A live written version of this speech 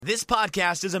This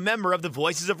podcast is a member of the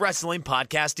Voices of Wrestling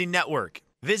Podcasting Network.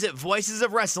 Visit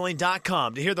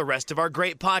voicesofwrestling.com to hear the rest of our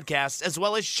great podcasts, as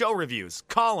well as show reviews,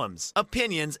 columns,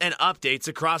 opinions, and updates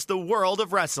across the world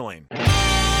of wrestling.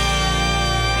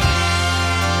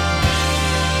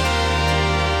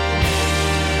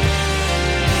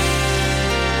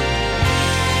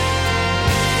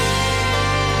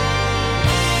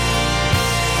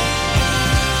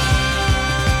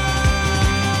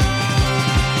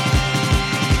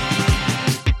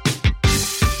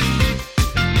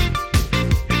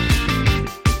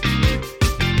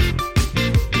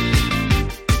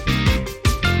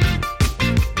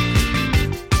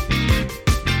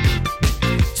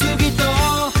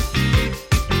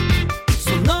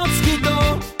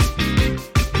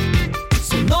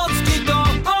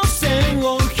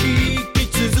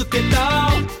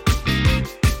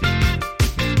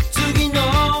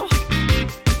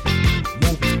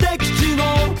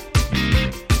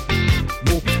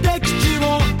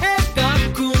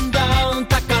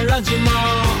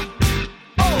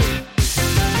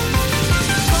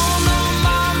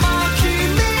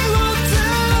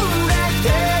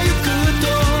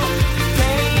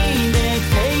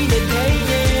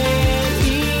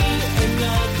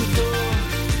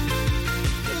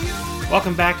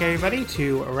 Welcome back, everybody,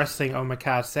 to Wrestling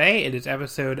Omakase. It is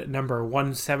episode number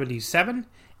 177,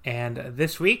 and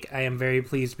this week I am very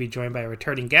pleased to be joined by a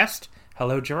returning guest.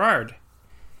 Hello, Gerard.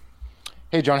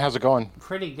 Hey, John, how's it going?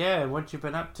 Pretty good. What you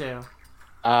been up to?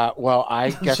 Well,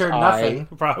 I guess sure nothing,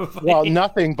 probably. Well,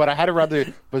 nothing, but I had a rather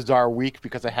bizarre week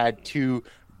because I had two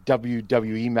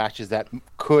WWE matches that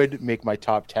could make my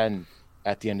top 10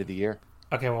 at the end of the year.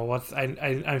 Okay, well,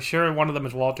 I'm sure one of them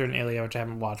is Walter and Ilya, which I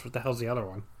haven't watched. What the hell's the other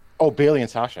one? Oh, Bayley and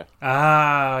Sasha. Oh,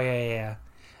 yeah.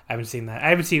 I haven't seen that. I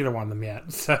haven't seen either one of them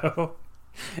yet. So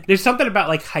there's something about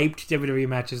like hyped WWE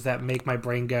matches that make my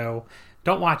brain go,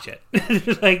 "Don't watch it."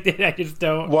 Like I just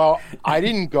don't. Well, I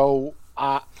didn't go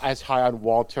as high on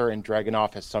Walter and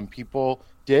Dragunov as some people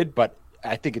did, but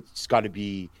I think it's got to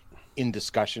be in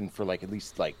discussion for like at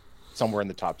least like somewhere in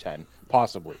the top 10,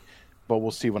 possibly. But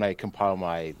we'll see when I compile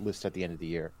my list at the end of the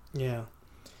year. Yeah.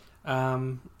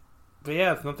 But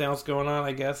yeah, there's nothing else going on,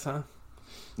 I guess, huh?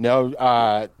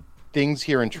 No, things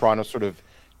here in Toronto sort of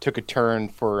took a turn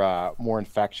for more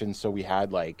infections. So we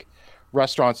had like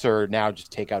restaurants are now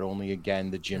just takeout only again.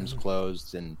 The gym's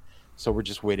closed, and so we're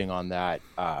just waiting on that.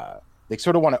 They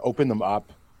sort of want to open them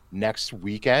up next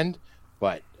weekend,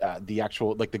 but the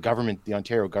actual like the government, the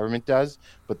Ontario government does,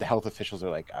 but the health officials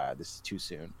are like, this is too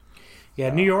soon.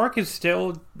 Yeah, New York is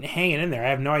still hanging in there.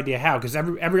 I have no idea how, because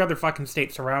every other fucking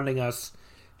state surrounding us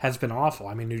has been awful.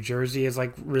 I mean, New Jersey is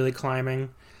like really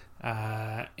climbing,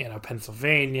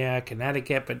 Pennsylvania,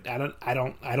 Connecticut, but I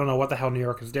don't know what the hell New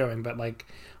York is doing. But like,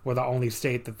 we're the only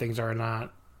state that things are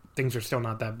still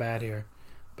not that bad here.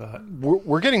 But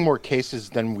we're getting more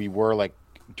cases than we were like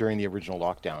during the original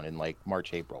lockdown in like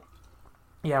March, April.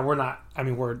 Yeah, we're not. I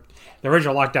mean, we're the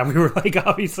original lockdown. We were like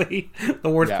obviously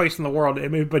the worst place in the world. I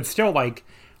mean, but still, like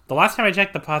the last time I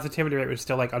checked, the positivity rate was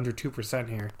still like under 2%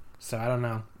 here. So I don't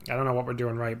know. I don't know what we're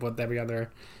doing right with every other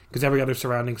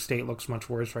surrounding state looks much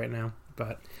worse right now.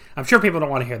 But I'm sure people don't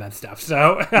want to hear that stuff.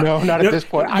 So no, not at this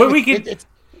point. But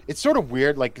it's sort of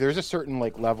weird. Like there's a certain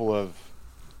like level of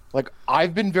like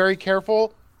I've been very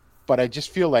careful, but I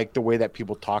just feel like the way that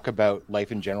people talk about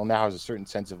life in general now has a certain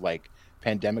sense of like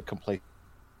pandemic complaint.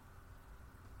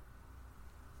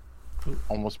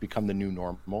 Almost become the new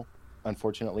normal,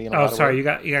 unfortunately. In a lot of ways.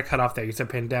 You got cut off there. You said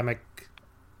pandemic.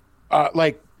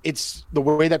 Like it's the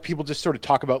way that people just sort of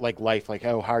talk about like life, like,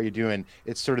 oh, how are you doing?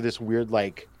 It's sort of this weird,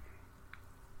 like,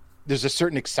 there's a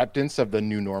certain acceptance of the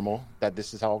new normal that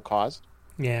this is how it caused.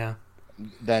 Yeah.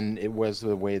 Than it was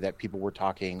the way that people were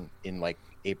talking in like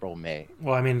April, May.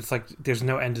 Well, I mean, it's like there's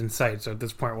no end in sight. So at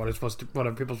this point, what are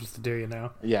people supposed to do? You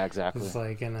know? Yeah, exactly. It's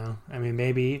like, I mean,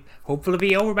 maybe hopefully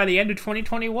be over by the end of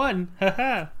 2021.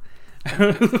 Haha.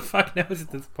 Who the fuck knows at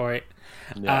this point?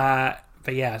 Yeah.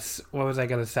 But yes, what was I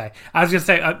going to say? I was going to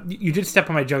say, you did step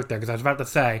on my joke there, because I was about to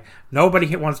say,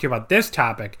 nobody wants to hear about this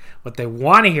topic. What they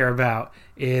want to hear about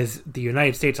is the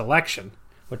United States election,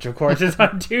 which of course is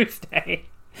on Tuesday.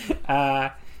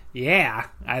 Yeah,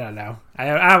 I don't know. I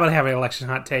don't really have any election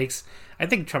hot takes. I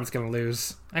think Trump's going to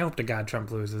lose. I hope to God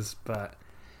Trump loses, but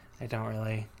I don't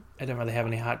really have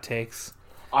any hot takes.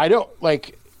 I don't,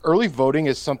 like, early voting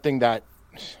is something that,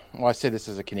 well, I say this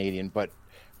as a Canadian, but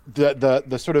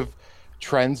the sort of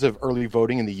trends of early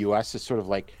voting in the U.S. is sort of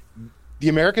like the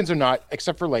Americans are not,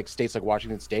 except for like states like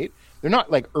Washington State, they're not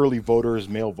like early voters,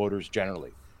 male voters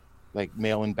generally, like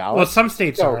mail-in ballots. Well, some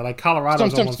states are, like Colorado.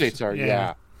 Some states are,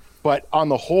 yeah. But on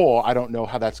the whole, I don't know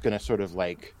how that's going to sort of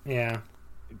like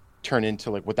turn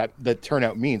into like what the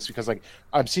turnout means, because like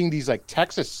I'm seeing these like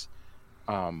Texas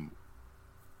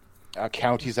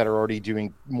counties that are already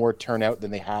doing more turnout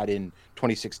than they had in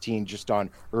 2016 just on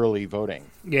early voting.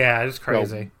 Yeah, it's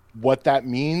crazy. So what that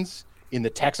means in the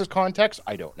Texas context,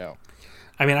 I don't know.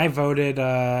 I mean, I voted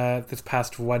this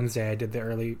past Wednesday. I did the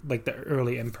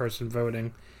early in-person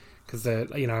voting because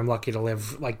I'm lucky to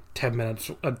live like 10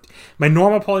 minutes. My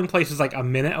normal polling place is like a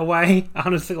minute away.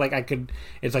 Honestly, like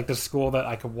it's like the school that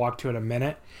I could walk to in a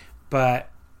minute. But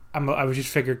I was just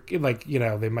figured like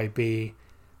they might be.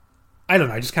 I don't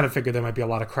know. I just kind of figured there might be a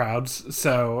lot of crowds,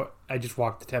 so I just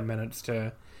walked the 10 minutes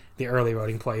to the early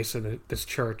voting place in this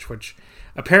church, which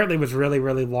apparently was really,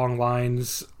 really long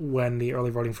lines when the early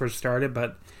voting first started.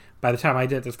 But by the time I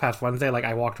did it this past Wednesday, like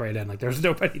I walked right in, like there was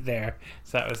nobody there,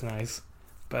 so that was nice.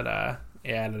 But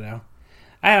yeah,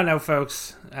 I don't know,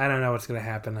 folks. I don't know what's gonna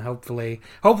happen. Hopefully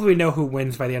we know who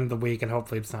wins by the end of the week, and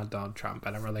hopefully it's not Donald Trump.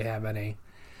 I don't really have any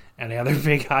other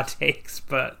big hot takes,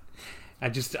 but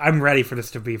I'm ready for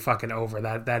this to be fucking over.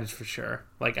 That is for sure.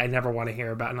 Like, I never want to hear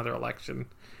about another election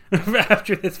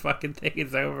after this fucking thing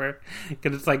is over.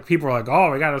 Because it's like, people are like,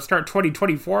 oh, we got to start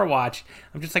 2024 watch.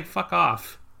 I'm just like, fuck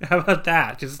off. How about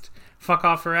that? Just fuck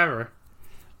off forever.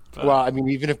 But, well, I mean,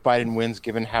 even if Biden wins,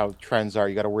 given how trends are,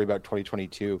 you got to worry about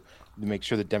 2022 to make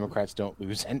sure the Democrats don't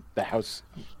lose the House.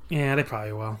 Yeah, they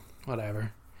probably will.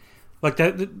 Whatever. Like,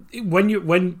 when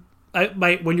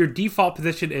your default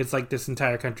position is like this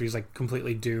entire country is like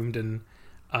completely doomed and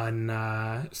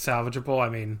unsalvageable. I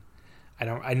mean,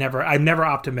 I'm never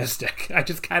optimistic. I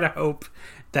just kind of hope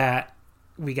that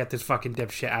we get this fucking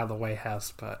dipshit out of the White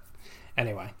House. But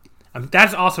anyway,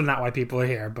 that's also not why people are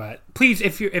here. But please,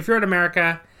 if you're in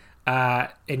America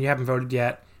and you haven't voted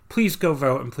yet, please go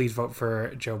vote, and please vote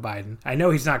for Joe Biden. I know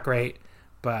he's not great,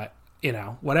 but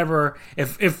whatever.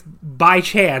 If by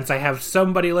chance I have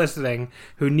somebody listening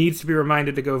who needs to be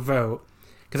reminded to go vote,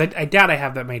 because I doubt I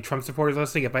have that many Trump supporters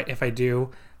listening. If I do,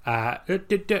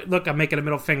 look, I'm making a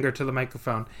middle finger to the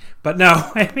microphone. But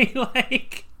no, I mean,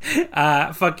 like,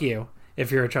 fuck you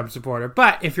if you're a Trump supporter.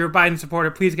 But if you're a Biden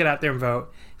supporter, please get out there and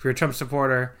vote. If you're a Trump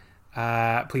supporter,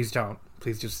 please don't.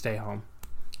 Please just stay home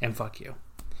and fuck you.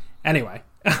 Anyway,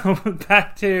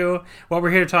 back to what we're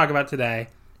here to talk about today,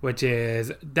 which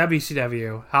is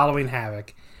WCW Halloween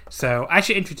Havoc. So I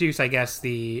should introduce, I guess,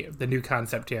 the new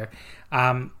concept here.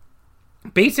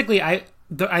 Basically, I've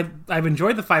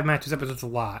enjoyed the 5 matches episodes a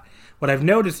lot. What I've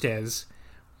noticed is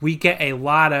we get a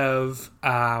lot of,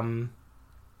 a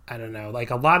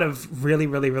lot of really,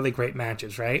 really, really great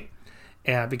matches, right?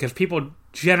 Because people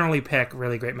generally pick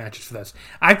really great matches for this.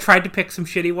 I've tried to pick some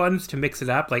shitty ones to mix it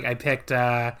up. Like I picked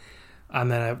on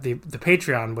the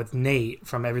Patreon with Nate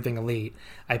from Everything Elite.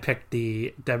 I picked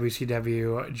the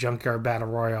WCW Junkyard Battle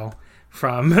Royal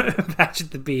from Match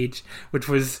at the Beach, which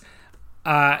was,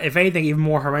 if anything, even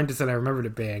more horrendous than I remembered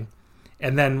it being.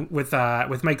 And then with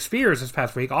Mike Spears this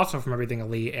past week, also from Everything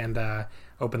Elite and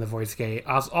Open the Voice Gate,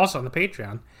 also on the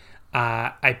Patreon,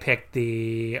 I picked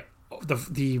the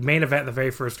main event, the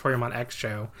very first Toryumon X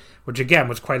show, which again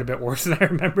was quite a bit worse than I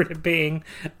remembered it being.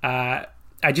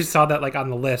 I just saw that like on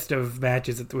the list of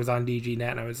matches that was on DGNet,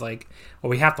 and I was like,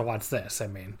 well, we have to watch this. I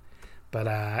mean, but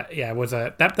yeah, it was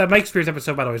that Mike Spears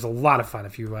episode, by the way, was a lot of fun.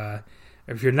 If you're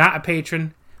not a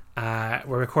patron,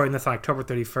 we're recording this on October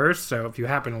 31st, so if it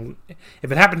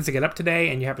happens to get up today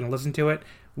and you happen to listen to it,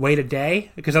 wait a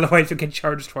day, because otherwise you'll get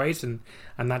charged twice, and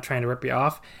I'm not trying to rip you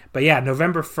off. But yeah,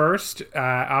 November 1st,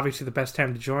 obviously the best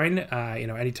time to join.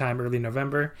 Anytime early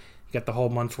November, you get the whole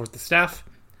month's worth of stuff.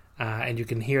 And you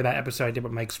can hear that episode I did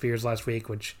with Mike Spears last week,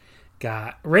 which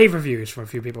got rave reviews from a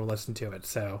few people who listened to it.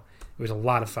 So it was a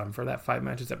lot of fun for that 5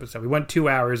 matches episode. We went 2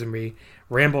 hours and we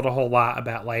rambled a whole lot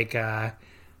about shitty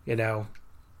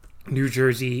New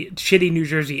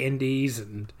Jersey indies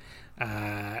and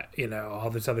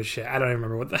all this other shit. I don't even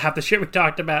remember half the shit we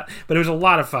talked about, but it was a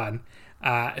lot of fun.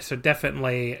 So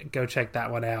definitely go check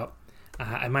that one out.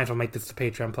 I might as well make this the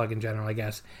Patreon plug in general, I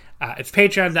guess. It's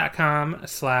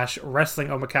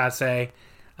patreon.com/wrestlingomakase.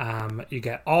 You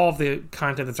get all of the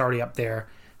content that's already up there.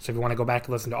 So if you want to go back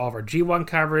and listen to all of our G1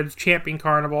 coverage, Champion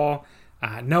Carnival,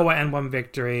 Noah N1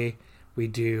 Victory, we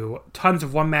do tons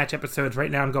of one-match episodes.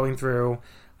 Right now I'm going through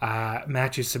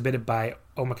matches submitted by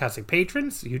Omakase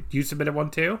patrons. You submitted one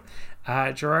too,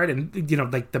 Gerard. And,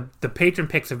 the patron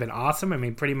picks have been awesome. I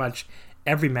mean, pretty much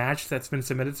every match that's been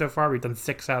submitted so far, we've done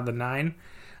 6 out of the 9,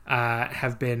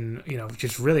 have been,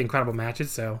 just really incredible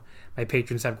matches. So my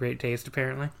patrons have great taste,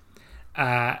 apparently.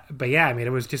 But yeah, I mean,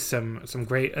 it was just some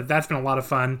great, that's been a lot of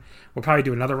fun. We'll probably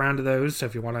do another round of those. So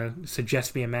if you want to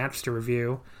suggest me a match to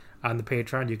review on the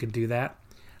Patreon, you can do that.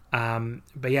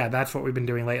 But yeah, that's what we've been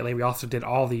doing lately. We also did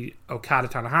all the Okada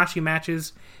Tanahashi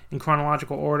matches in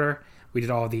chronological order. We did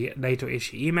all the Naito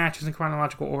Ishii matches in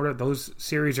chronological order. Those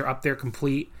series are up there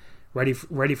complete, ready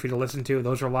for you to listen to.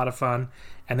 Those are a lot of fun.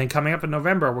 And then coming up in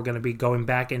November, we're going to be going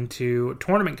back into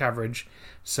tournament coverage.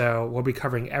 So we'll be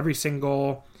covering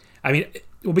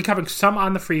we'll be covering some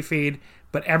on the free feed,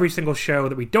 but every single show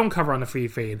that we don't cover on the free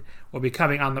feed will be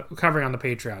covering on the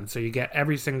Patreon. So you get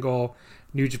every single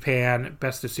New Japan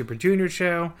Best of Super Junior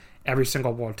show, every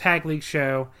single World Tag League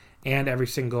show, and every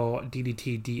single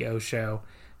DDT DO show.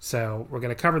 So we're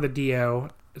going to cover the DO,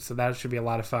 so that should be a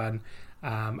lot of fun.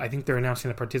 I think they're announcing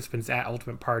the participants at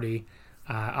Ultimate Party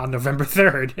on November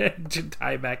 3rd to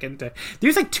tie back into...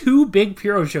 There's like 2 big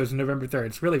Puro shows on November 3rd.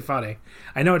 It's really funny.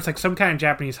 I know it's like some kind of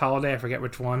Japanese holiday. I forget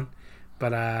which one.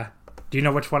 But do you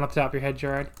know which one off the top of your head,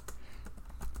 Gerard?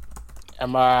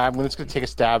 I'm just going to take a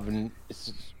stab, and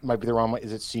it might be the wrong one.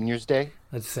 Is it Seniors Day?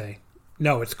 Let's see.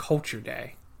 No, it's Culture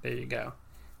Day. There you go.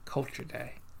 Culture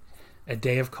Day. A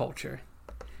day of culture.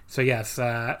 So yes,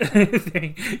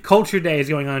 Culture Day is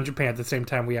going on in Japan at the same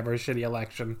time we have our shitty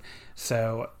election.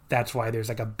 So that's why there's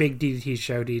like a big DDT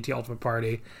show, DDT Ultimate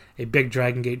Party, a big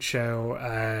Dragon Gate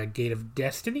show, Gate of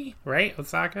Destiny, right?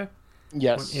 Osaka?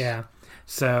 Yes. Yeah.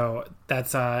 So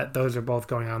that's those are both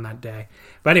going on that day.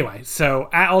 But anyway, so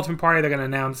at Ultimate Party they're going to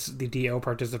announce the DO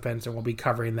participants, and we'll be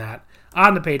covering that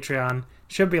on the Patreon.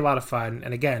 Should be a lot of fun.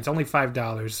 And again, it's only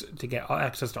 $5 to get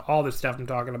access to all this stuff I'm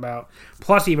talking about,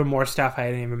 plus even more stuff I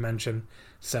didn't even mention.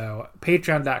 So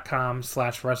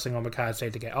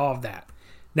patreon.com/wrestlingomakase to get all of that.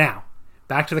 Now,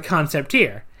 back to the concept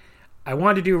here. I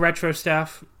wanted to do retro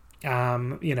stuff,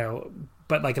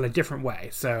 but like in a different way.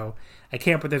 So I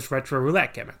came up with this retro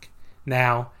roulette gimmick.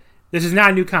 Now, this is not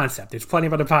a new concept. There's plenty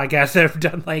of other podcasts that have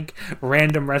done like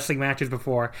random wrestling matches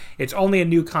before. It's only a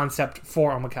new concept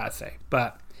for Omakase.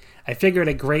 But I figured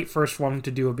a great first one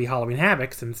to do would be Halloween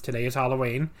Havoc, since today is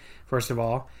Halloween, first of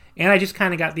all. And I just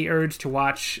kind of got the urge to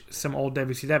watch some old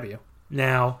WCW.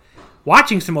 Now,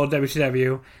 watching some old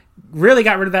WCW really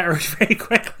got rid of that urge very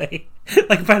quickly.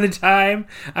 Like, by the time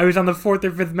I was on the 4th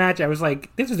or 5th match, I was like,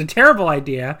 this is a terrible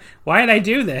idea. Why did I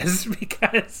do this?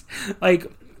 Because, like,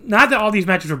 not that all these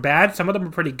matches were bad. Some of them were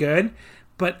pretty good.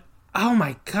 But, oh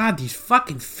my god, these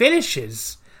fucking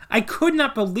finishes. I could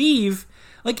not believe...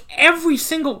 Like, every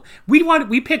single...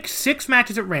 We picked 6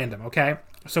 matches at random, okay?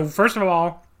 So, first of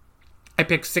all, I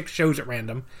picked 6 shows at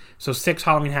random. So, 6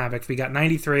 Halloween Havocs. We got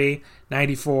 93,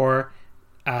 94,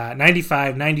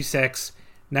 95, 96,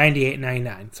 98,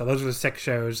 99. So, those were the 6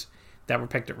 shows that were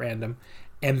picked at random.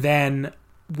 And then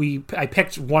I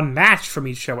picked 1 match from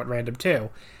each show at random, too.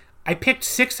 I picked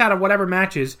 6 out of whatever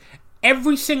matches.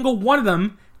 Every single one of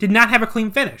them did not have a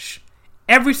clean finish.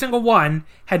 Every single one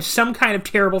had some kind of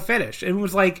terrible finish. It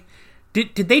was like,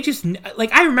 did they just...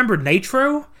 Like, I remember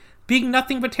Nitro being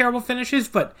nothing but terrible finishes,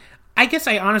 but I guess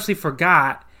I honestly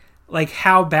forgot, like,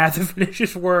 how bad the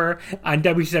finishes were on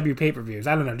WCW pay-per-views.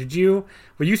 I don't know.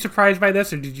 Were you surprised by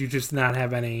this, or did you just not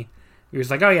have any... You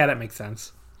was like, oh yeah, that makes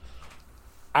sense.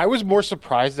 I was more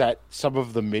surprised that some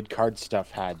of the mid-card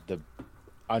stuff had the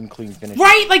unclean finish.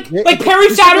 Right? Like Perry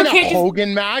Saturn can't just...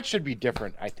 Hogan match should be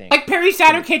different, I think. Like, Perry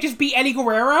Saturn can't just beat Eddie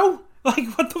Guerrero? Like,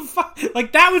 what the fuck?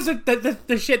 Like, that was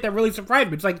the shit that really surprised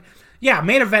me. It's like, yeah,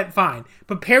 main event, fine.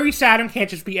 But Perry Saturn can't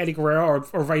just beat Eddie Guerrero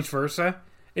or vice versa.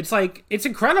 It's like, it's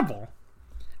incredible.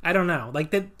 I don't know.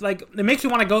 Like, it makes me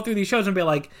want to go through these shows and be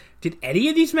like, did any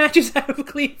of these matches have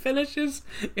clean finishes?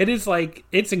 It is like,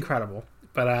 it's incredible.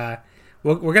 But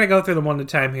we're going to go through them one at a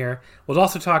time here. We'll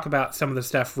also talk about some of the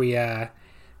stuff we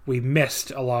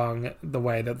missed along the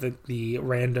way that the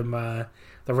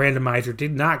randomizer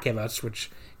did not give us, which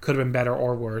could have been better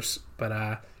or worse. But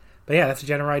yeah, that's a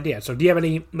general idea. So do you have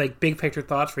any like big picture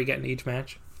thoughts for you getting into each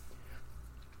match?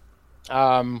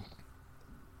 I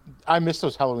missed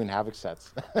those Halloween Havoc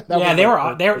sets.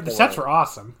 The sets were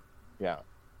awesome. Yeah.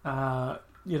 But I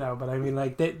mean, I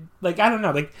don't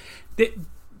know,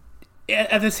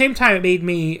 at the same time, it made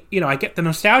me, I get the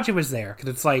nostalgia was there because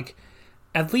it's like,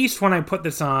 at least when I put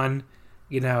this on,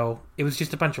 it was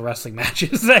just a bunch of wrestling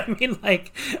matches. I mean,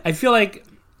 like, I feel like,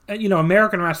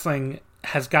 American wrestling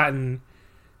has gotten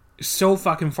so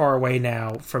fucking far away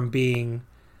now from being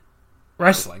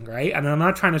wrestling, right? And I'm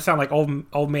not trying to sound like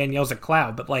old man yells at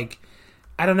cloud, but like,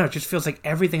 I don't know, it just feels like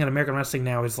everything in American wrestling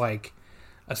now is like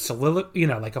a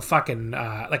like a fucking,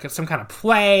 some kind of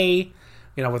play,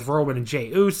 with Roman and Jey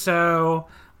Uso,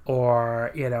 or,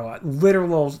 a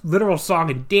literal song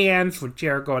and dance with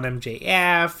Jericho and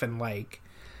MJF, and like,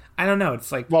 I don't know,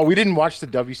 it's like... Well, we didn't watch the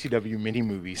WCW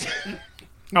mini-movies.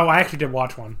 Oh, I actually did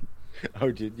watch one.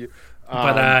 Oh, did you?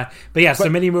 But yeah, so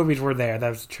many movies were there. That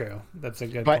was true. That's a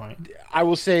good point. I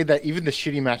will say that even the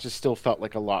shitty matches still felt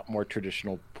like a lot more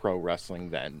traditional pro wrestling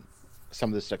than some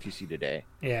of the stuff you see today.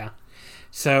 Yeah.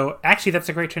 So actually, that's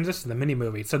a great transition. The mini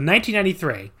movie. So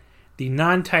 1993, the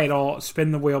non-title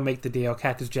Spin the Wheel, Make the Deal,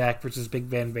 Cactus Jack versus Big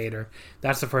Van Vader.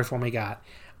 That's the first one we got.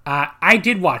 I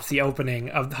did watch the opening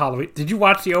of the Halloween. Did you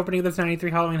watch the opening of this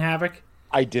 93 Halloween Havoc?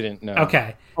 I didn't know.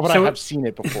 Okay. But so I have seen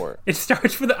it before. It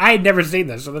starts with... I had never seen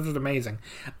this, so this was amazing.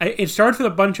 It starts with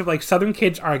a bunch of, like, Southern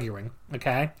kids arguing,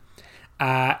 okay?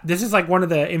 This is, like, one of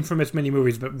the infamous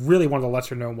mini-movies, but really one of the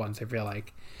lesser-known ones, I feel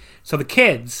like. So the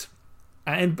kids...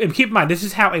 and keep in mind, this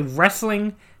is how a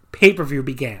wrestling pay-per-view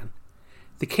began.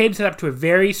 The kids head up to a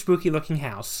very spooky-looking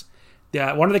house.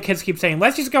 One of the kids keeps saying,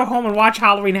 let's just go home and watch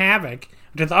Halloween Havoc,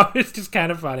 which I thought was just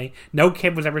kind of funny. No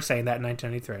kid was ever saying that in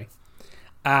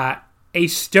 1993. A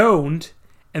stoned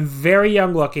and very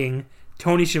young-looking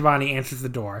Tony Schiavone answers the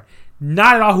door.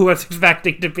 Not at all who I was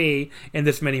expecting to be in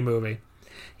this mini-movie.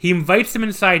 He invites them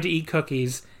inside to eat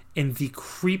cookies in the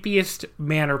creepiest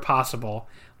manner possible.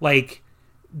 Like,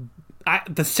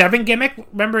 the Seven gimmick,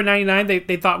 remember in 99,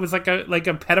 they thought was like a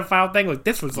pedophile thing? Like,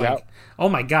 this was like, oh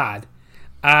my god.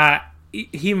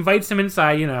 He invites them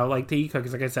inside, like to eat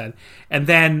cookies, like I said. And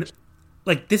then...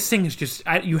 like, this thing is just...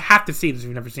 you have to see this if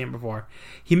you've never seen it before.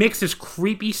 He makes this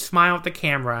creepy smile at the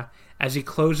camera as he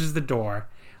closes the door.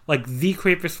 Like, the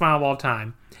creepiest smile of all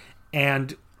time.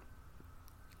 And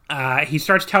he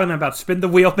starts telling them about spin the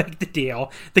wheel, make the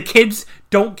deal. The kids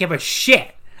don't give a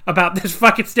shit about this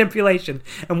fucking stipulation.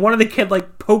 And one of the kids,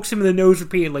 like, pokes him in the nose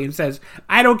repeatedly and says,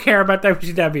 I don't care about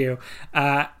WCW.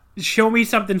 Show me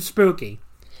something spooky.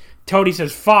 Tony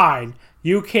says, fine.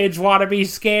 You kids want to be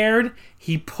scared?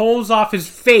 He pulls off his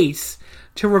face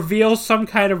to reveal some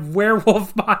kind of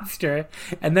werewolf monster,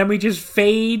 and then we just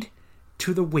fade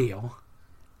to the wheel.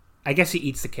 I guess he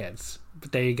eats the kids,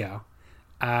 but there you go.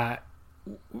 I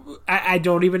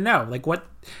don't even know. Like,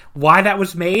 why that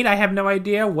was made, I have no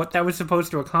idea. What that was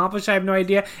supposed to accomplish, I have no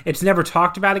idea. It's never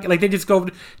talked about it. Like, they just go,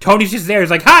 Tony's just there.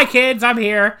 He's like, hi, kids, I'm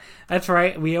here. That's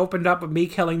right, we opened up with me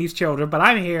killing these children, but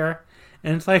I'm here.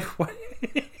 And it's like, what...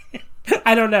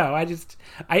 I don't know.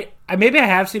 I maybe I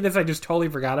have seen this. I just totally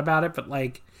forgot about it. But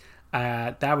like,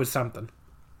 that was something.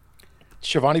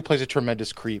 Schiavone plays a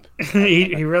tremendous creep.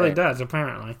 he really does,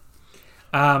 apparently.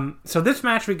 So this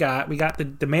match we got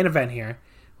the main event here,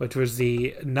 which was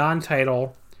the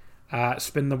non-title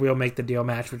spin the wheel, make the deal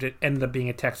match, which it ended up being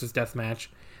a Texas death match.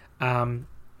 I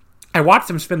watched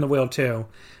them spin the wheel too,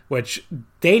 which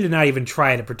they did not even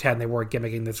try to pretend they weren't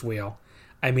gimmicking this wheel.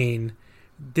 I mean,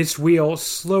 this wheel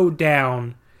slowed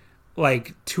down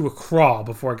like to a crawl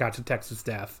before it got to Texas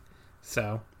Death.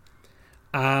 So,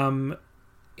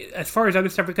 as far as other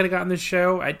stuff we could have gotten this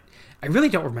show, I really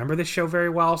don't remember this show very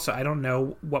well, so I don't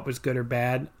know what was good or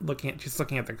bad. Looking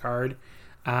at the card,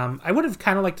 I would have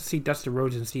kind of liked to see Dustin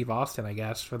Rhodes and Steve Austin, I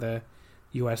guess, for the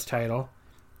U.S. title.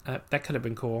 That could have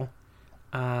been cool.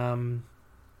 Sting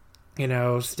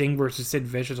versus Sid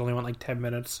Vicious only went like 10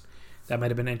 minutes. That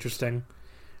might have been interesting.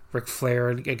 Ric Flair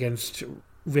against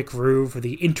Rick Rude for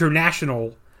the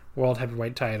International World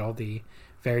Heavyweight title, the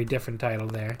very different title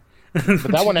there.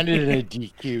 But that one ended in a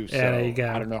DQ, so yeah, there you go.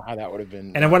 I don't know how that would have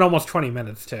been. And it went almost 20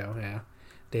 minutes, too, yeah.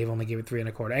 Dave only gave it 3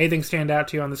 1/4. Anything stand out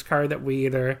to you on this card that we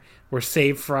either were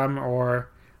saved from or,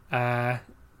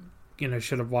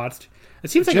 should have watched?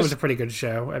 It seems like it was a pretty good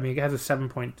show. I mean, it has a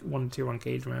 7.121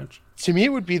 cage match. To me,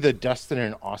 it would be the Dustin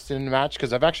and Austin match,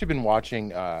 because I've actually been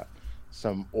watching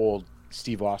some old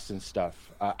Steve Austin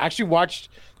stuff. Actually watched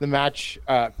the match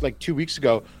like 2 weeks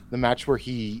ago, the match where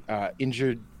he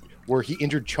injured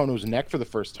Chono's neck for the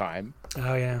first time.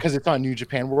 Oh yeah, because it's on New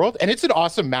Japan World, and it's an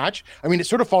awesome match. I mean, it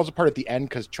sort of falls apart at the end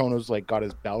because Chono's like got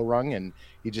his bell rung and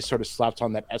he just sort of slaps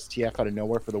on that STF out of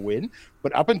nowhere for the win.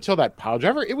 But up until that pile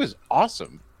driver, it was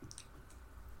awesome.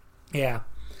 Yeah,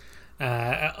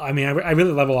 I mean, I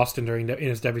really love Austin in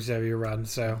his WCW run,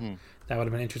 so. That would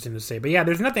have been interesting to see. But yeah,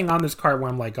 there's nothing on this card where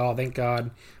I'm like, oh, thank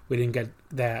God we didn't get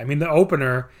that. I mean, the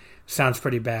opener sounds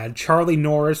pretty bad. Charlie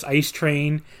Norris, Ice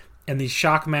Train, and the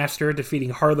Shockmaster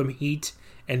defeating Harlem Heat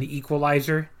and the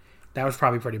Equalizer. That was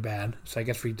probably pretty bad. So I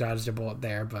guess we dodged a bullet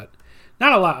there, but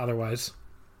not a lot otherwise.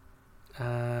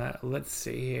 Let's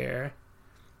see here.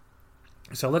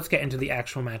 So let's get into the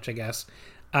actual match, I guess.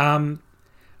 I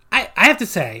have to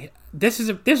say, this is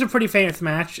a pretty famous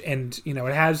match, and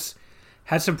it has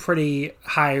some pretty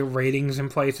high ratings in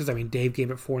places. I mean, Dave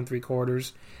gave it 4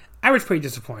 3/4. I was pretty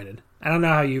disappointed. I don't know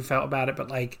how you felt about it, but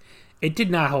like, it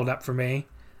did not hold up for me.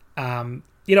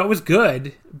 It was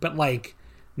good, but like,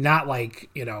 not like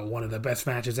one of the best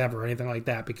matches ever or anything like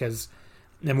that. Because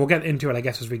and we'll get into it, I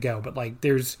guess, as we go. But like,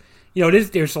 there's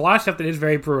there's a lot of stuff that is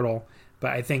very brutal,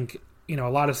 but I think a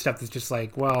lot of stuff is just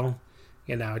like, well,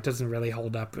 it doesn't really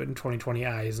hold up in 2020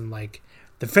 eyes, and like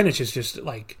the finish is just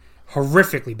like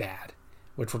horrifically bad,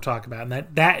 which we'll talk about. And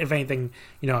that if anything,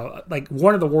 like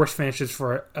one of the worst finishes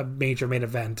for a major main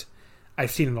event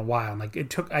I've seen in a while. And like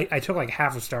I took like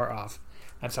half a star off.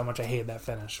 That's how much I hated that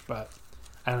finish. But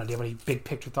I don't know. Do you have any big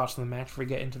picture thoughts on the match before we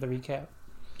get into the recap?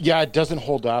 Yeah, it doesn't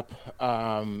hold up,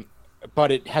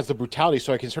 but it has the brutality,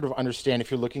 so I can sort of understand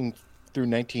if you're looking through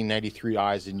 1993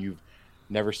 eyes and you've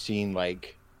never seen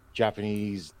like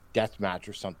Japanese death match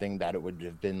or something, that it would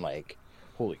have been like,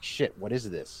 holy shit, what is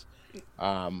this?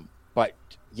 But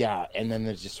yeah, and then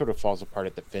it just sort of falls apart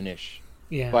at the finish.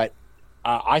 Yeah. But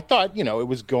I thought,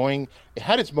 it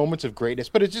had its moments of greatness,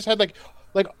 but it just had like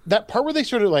that part where they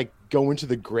sort of like go into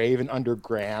the grave and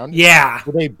underground. Yeah.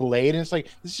 Where they blade, and it's like,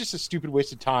 this is just a stupid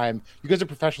waste of time. You guys are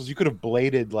professionals. You could have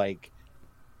bladed like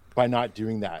by not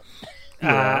doing that.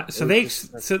 So they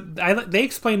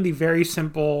explained the very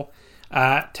simple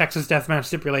Texas Deathmatch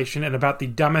stipulation in about the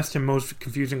dumbest and most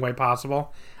confusing way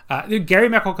possible. Gary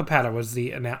Michael-Capetta was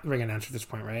the ring announcer at this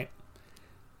point, right?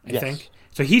 I think.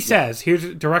 So he says, here's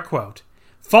a direct quote: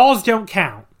 "Falls don't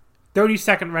count.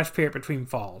 30-second rest period between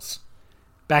falls.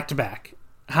 Back to back."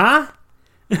 Huh?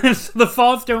 So the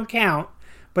falls don't count,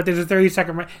 but there's a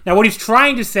 30-second rest. Now what he's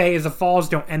trying to say is the falls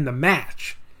don't end the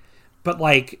match. But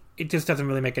like, it just doesn't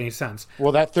really make any sense.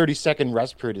 Well, that 30-second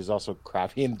rest period is also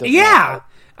crappy. And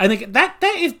I think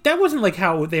that wasn't like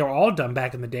how they were all done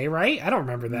back in the day, right? I don't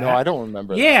remember that. No, I don't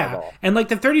remember that at all. And like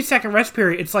the 30-second rest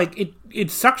period, it's like it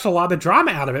sucks a lot of the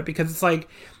drama out of it, because it's like,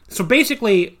 so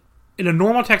basically in a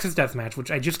normal Texas death match,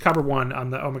 which I just covered one on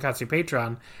the Omakatsu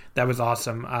Patreon, that was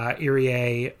awesome.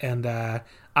 Irie and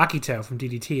Akito from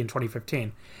DDT in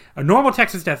 2015. A normal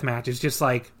Texas death match is just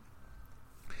like,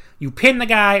 you pin the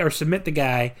guy or submit the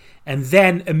guy, and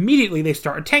then immediately they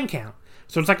start a 10 count.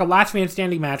 So it's like a last man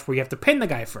standing match where you have to pin the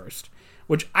guy first,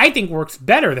 which I think works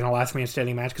better than a last man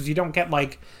standing match, because you don't get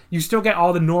you still get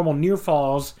all the normal near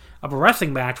falls of a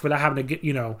wrestling match without having to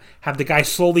get, have the guy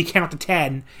slowly count to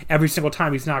 10 every single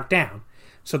time he's knocked down.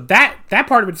 So that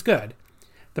part of it's good.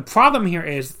 The problem here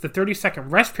is the 30-second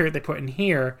rest period they put in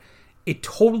here, it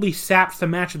totally saps the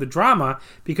match of the drama,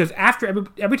 because after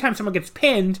every time someone gets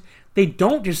pinned, they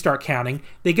don't just start counting.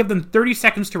 They give them 30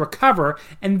 seconds to recover,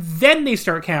 and then they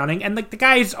start counting, and like the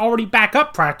guy's already back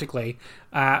up practically.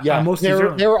 They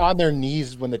were on their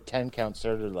knees when the 10 count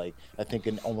started, like, I think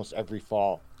in almost every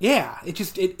fall. Yeah,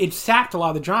 it sapped a lot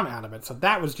of the drama out of it. So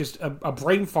that was just a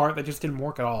brain fart that just didn't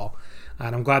work at all.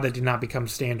 And I'm glad that did not become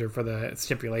standard for the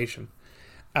stipulation.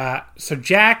 So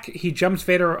Jack, he jumps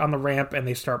Vader on the ramp, and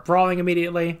they start brawling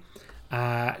immediately.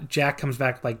 Jack comes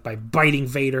back by biting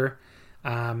Vader,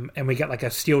 and we get like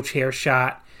a steel chair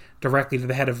shot directly to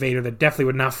the head of Vader that definitely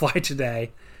would not fly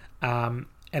today. And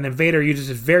then Vader uses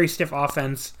his very stiff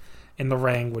offense in the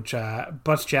ring, which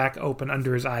busts Jack open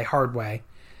under his eye hard way.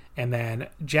 And then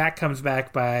Jack comes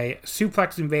back by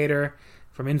suplexing Vader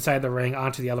from inside the ring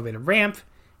onto the elevated ramp,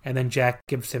 and then Jack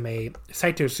gives him a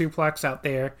Saito suplex out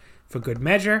there for good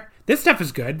measure. This stuff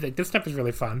is good. This stuff is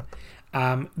really fun.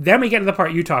 Then we get to the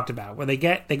part you talked about, where they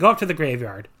go up to the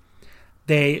graveyard.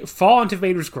 They fall into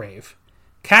Vader's grave.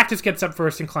 Cactus gets up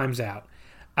first and climbs out.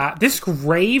 This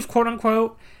grave, quote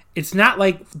unquote, it's not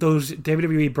like those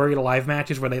WWE Buried Alive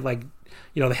matches where they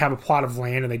they have a plot of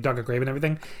land and they dug a grave and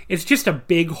everything. It's just a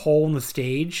big hole in the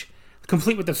stage,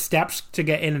 complete with the steps to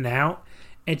get in and out.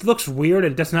 It looks weird.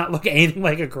 It does not look anything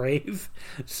like a grave.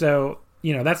 So,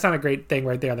 that's not a great thing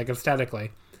right there, like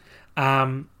aesthetically.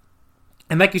 And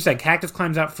like you said, Cactus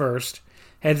climbs out first,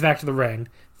 heads back to the ring.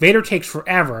 Vader takes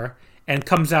forever and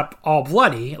comes up all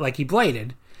bloody, like he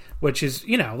bladed, which is,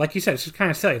 like you said, it's just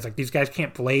kind of silly. It's like these guys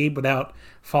can't blade without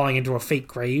falling into a fake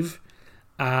grave.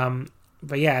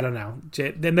 But yeah, I don't know.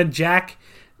 Then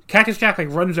Cactus Jack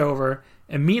runs over,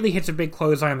 immediately hits a big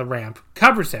clothesline on the ramp,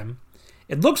 covers him.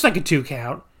 It looks like a 2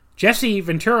 count. Jesse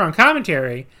Ventura on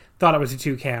commentary thought it was a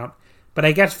 2 count, but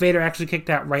I guess Vader actually kicked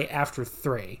out right after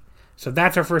 3. So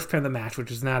that's our first pin of the match, which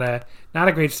is not a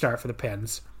great start for the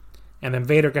pins. And then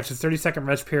Vader gets his 30-second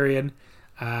rest period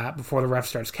before the ref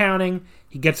starts counting.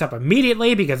 He gets up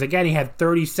immediately because, again, he had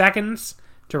 30 seconds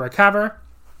to recover.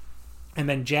 And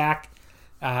then Jack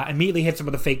immediately hits him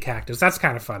with a fake cactus. That's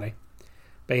kind of funny.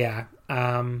 But yeah,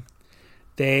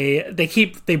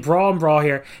 they brawl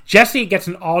here. Jesse gets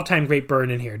an all-time great burn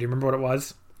in here. Do you remember what it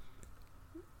was?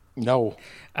 No.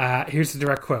 Here's the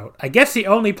direct quote. "I guess the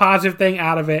only positive thing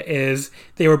out of it is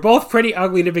they were both pretty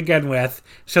ugly to begin with,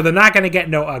 so they're not going to get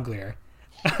no uglier."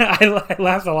 I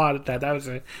laughed a lot at that. That was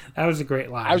a great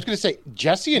line. I was going to say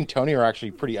Jesse and Tony are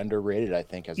actually pretty underrated, I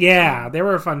think. They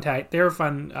were a fun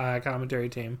commentary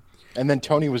team. And then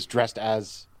Tony was dressed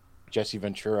as Jesse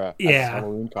Ventura as his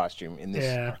Halloween costume in this.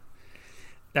 Yeah,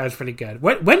 that was pretty good.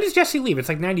 When does Jesse leave? It's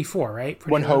like 94, right?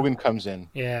 Pretty when Hogan comes in.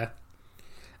 Yeah.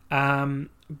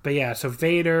 But yeah, so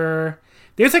Vader.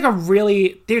 There's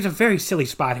a very silly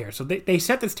spot here. So they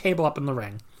set this table up in the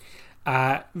ring.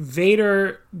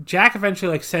 Jack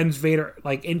eventually sends Vader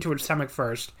into his stomach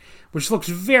first, which looks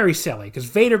very silly because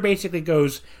Vader basically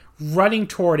goes running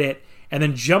toward it and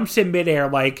then jumps in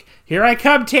midair here I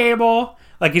come, table,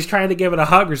 he's trying to give it a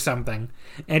hug or something,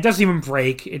 and it doesn't even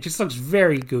break. It just looks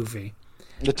very goofy.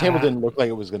 The table didn't look like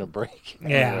it was going to break.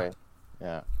 Anyway.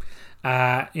 Yeah.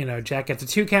 Jack gets a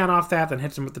 2 count off that, then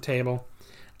hits him with the table.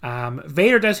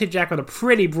 Vader does hit Jack with a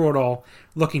pretty brutal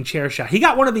looking chair shot. He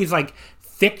got one of these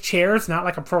thick chairs, not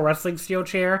like a pro wrestling steel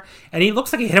chair, and he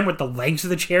looks like he hit him with the legs of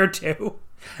the chair too.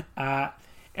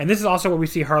 And this is also where we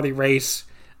see Harley Race,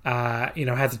 has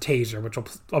a taser, which will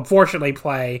unfortunately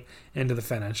play into the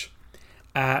finish.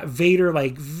 Vader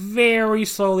very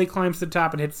slowly climbs to the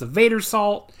top and hits the Vader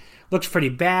salt. Looks pretty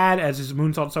bad, as his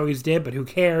moonsaults always did, but who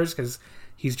cares because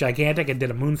he's gigantic and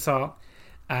did a moonsault.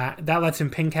 That lets him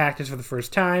pin Cactus for the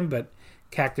first time, but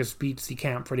Cactus beats the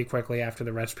count pretty quickly after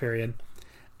the rest period.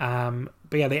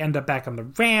 But yeah, they end up back on the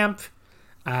ramp.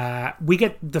 We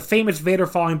get the famous Vader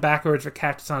falling backwards with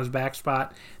Cactus on his back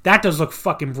spot. That does look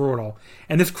fucking brutal.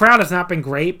 And this crowd has not been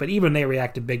great, but even they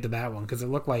reacted big to that one because it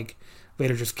looked like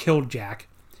Vader just killed Jack.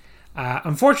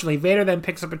 Unfortunately, Vader then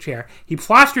picks up a chair. He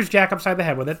plasters Jack upside the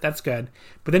head with it. That's good.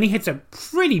 But then he hits a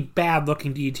pretty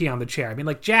bad-looking DDT on the chair. I mean,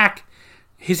 Jack,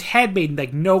 his head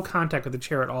made no contact with the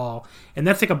chair at all. And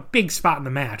that's a big spot in the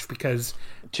match because...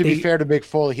 To be fair to Mick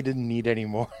Foley, he didn't need any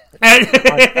more contact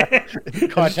head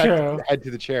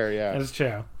to the chair, yeah. That's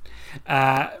true.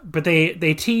 But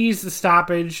they tease the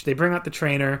stoppage. They bring out the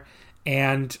trainer.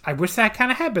 And I wish that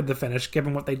kind of had been the finish,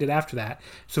 given what they did after that.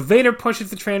 So Vader pushes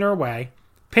the trainer away.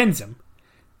 Pins him.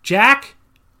 Jack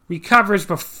recovers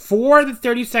before the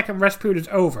 30-second rest period is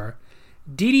over.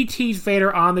 DDTs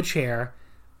Vader on the chair.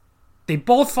 They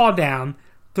both fall down.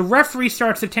 The referee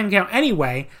starts the 10 count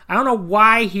anyway. I don't know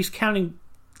why he's counting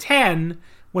 10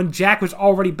 when Jack was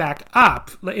already back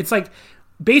up. It's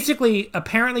basically,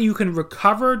 apparently you can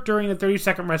recover during the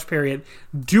 30-second rest period,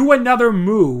 do another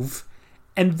move,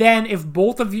 and then if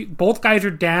both guys are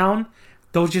down,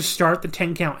 they'll just start the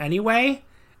 10 count anyway.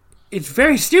 It's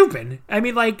very stupid. I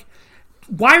mean,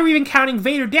 why are we even counting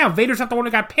Vader down? Vader's not the one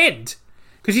who got pinned.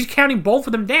 Because he's counting both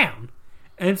of them down.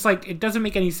 And it's it doesn't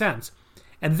make any sense.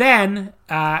 And then,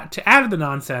 to add to the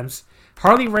nonsense,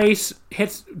 Harley Race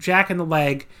hits Jack in the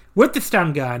leg with the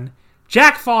stun gun.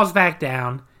 Jack falls back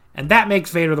down. And that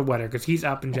makes Vader the winner because he's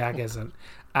up and Jack isn't.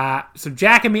 So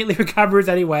Jack immediately recovers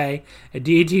anyway. And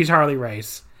DDT's Harley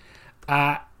Race.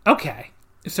 Okay.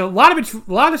 So a lot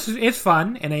of this is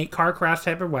fun in a car crash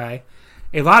type of way.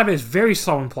 A lot of it is very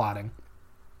slow and plotting.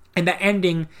 And the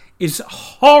ending is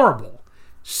horrible.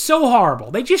 So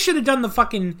horrible. They just should have done the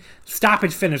fucking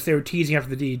stoppage finish they were teasing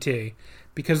after the DDT.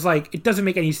 Because, it doesn't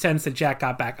make any sense that Jack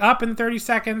got back up in 30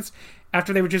 seconds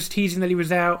after they were just teasing that he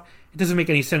was out. It doesn't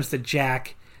make any sense that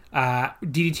Jack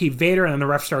DDT Vader and then the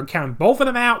ref started counting both of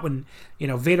them out when,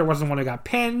 Vader wasn't the one who got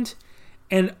pinned.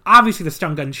 And obviously the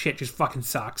stun gun shit just fucking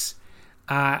sucks.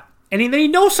 And then he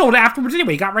no-sold afterwards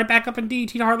anyway. He got right back up and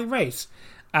DDT'd Harley Race.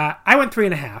 I went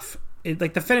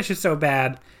 3.5. The finish is so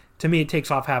bad. To me, it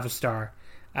takes off half a star.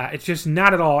 It's just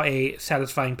not at all a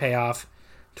satisfying payoff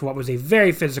to what was a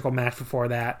very physical match before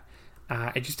that.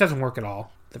 It just doesn't work at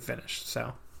all, the finish.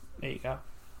 So, there you go.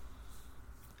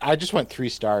 I just went 3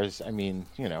 stars. I mean,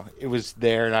 it was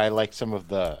there, and I liked some of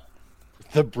the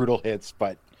brutal hits,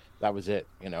 but that was it.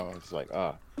 It's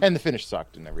and the finish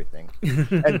sucked and everything.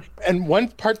 and one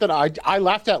part that I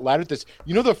laughed out loud at this.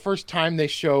 The first time they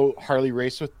show Harley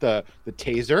Race with the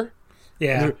taser.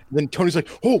 Yeah. And then Tony's like,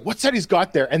 "Oh, what's that he's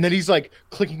got there?" And then he's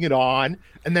clicking it on,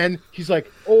 and then he's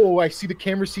like, "Oh, I see the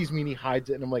camera sees me," and he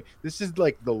hides it. And I'm like, "This is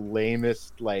the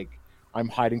lamest I'm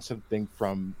hiding something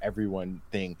from everyone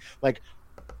thing."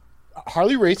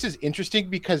 Harley Race is interesting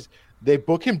because they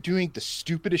book him doing the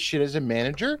stupidest shit as a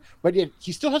manager, but yet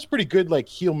he still has pretty good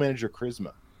heel manager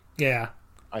charisma. Yeah,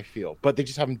 I feel, but they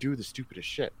just have him do the stupidest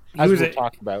shit, as we'll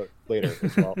talk about later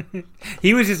as well.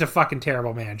 He was just a fucking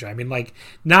terrible manager. I mean,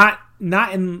 not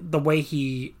in the way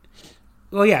he.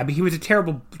 Well, yeah, but he was a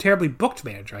terribly booked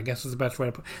manager, I guess is the best way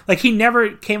to put it. He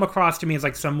never came across to me as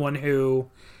someone who,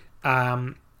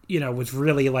 was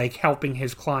really helping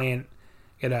his client,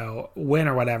 win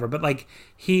or whatever. But like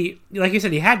you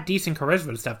said, he had decent charisma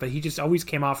and stuff, but he just always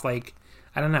came off like,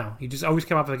 I don't know. He just always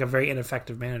came off like a very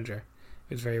ineffective manager.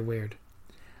 It was very weird.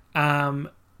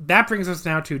 That brings us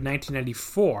now to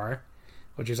 1994,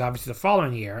 which is obviously the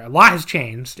following year. A lot has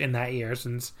changed in that year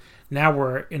since now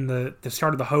we're in the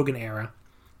start of the Hogan era.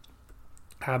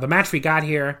 The match we got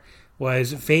here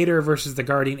was Vader versus the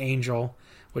Guardian Angel,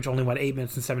 which only went 8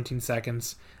 minutes and 17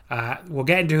 seconds. We'll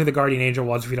get into who the Guardian Angel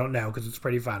was if you don't know, because it's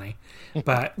pretty funny.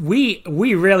 But we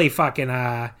really fucking,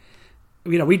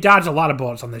 we dodged a lot of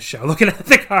bullets on this show. Looking at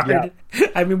the card, yeah.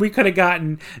 I mean, we could have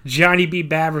gotten Johnny B.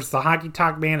 Bad versus the Honky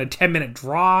Tonk Man, a 10-minute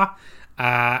draw.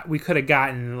 We could have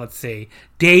gotten, let's see,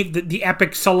 Dave, the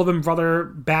epic Sullivan brother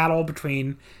battle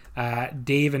between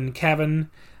Dave and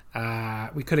Kevin.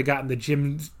 We could have gotten the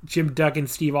Jim Duggan,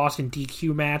 Steve Austin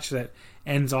DQ match that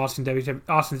ends Austin's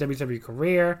WWE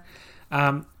career.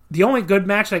 The only good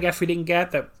match I guess we didn't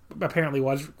get that apparently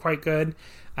was quite good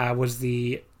was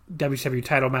the WCW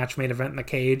title match main event in the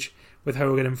cage with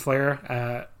Hogan and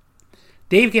Flair.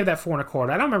 Dave gave that 4.25.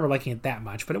 I don't remember liking it that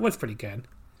much, but it was pretty good.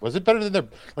 Was it better than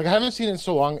I haven't seen it in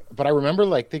so long, but I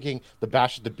remember thinking the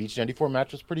Bash at the Beach 94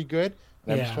 match was pretty good.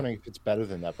 And I'm just wondering if it's better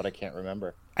than that, but I can't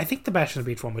remember. I think the Bash at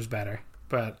the Beach one was better,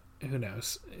 but who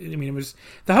knows? I mean, it was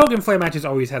the Hogan Flair matches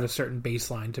always had a certain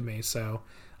baseline to me, so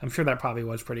I'm sure that probably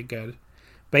was pretty good.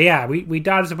 But yeah, we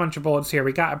dodged a bunch of bullets here.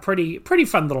 We got a pretty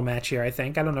fun little match here, I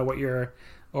think. I don't know what your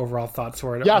overall thoughts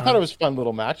were. Yeah, I thought it was a fun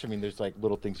little match. I mean, there's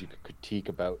little things you could critique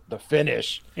about the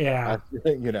finish. Yeah.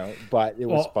 But it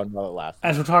was fun while it lasted.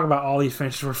 As we're talking about, all these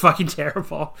finishes were fucking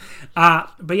terrible.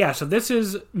 But yeah, so this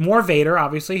is more Vader,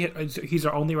 obviously. He's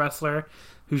our only wrestler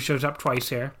who shows up twice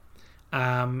here.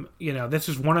 This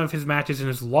is one of his matches in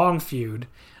his long feud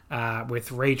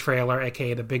with Ray Traylor,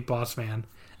 a.k.a. the Big Boss Man,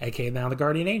 a.k.a. now the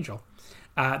Guardian Angel.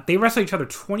 They wrestled each other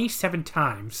 27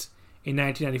 times in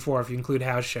 1994, if you include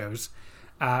house shows.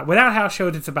 Without house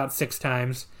shows, it's about 6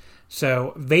 times.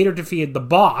 So Vader defeated the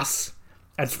Boss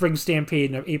at Spring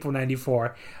Stampede in April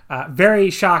 94. Very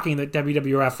shocking that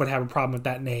WWF would have a problem with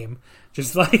that name.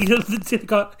 Just I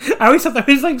always thought that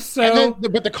was so.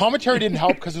 But the commentary didn't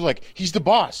help because they're like, he's the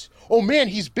boss. Oh man,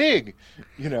 he's big.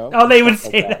 Oh, they would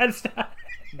say that stuff.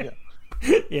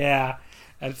 Yeah,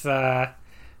 that's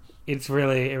it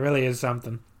really is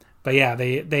something. But yeah,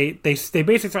 they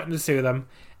basically threatened to sue them.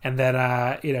 And then,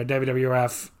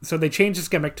 WWF... So they changed this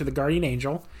gimmick to the Guardian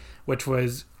Angel, which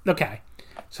was... Okay.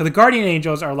 So the Guardian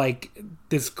Angels are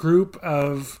this group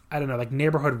of, I don't know,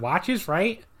 neighborhood watches,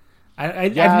 right?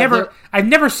 I've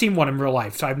never seen one in real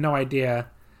life, so I have no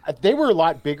idea. They were a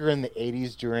lot bigger in the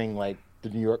 80s during, the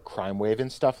New York crime wave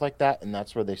and stuff like that, and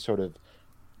that's where they sort of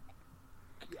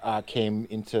came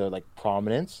into,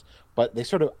 prominence. But they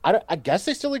sort of... I guess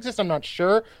they still exist, I'm not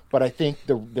sure, but I think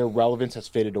their relevance has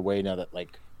faded away now that,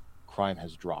 crime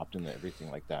has dropped and everything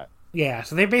like that. Yeah,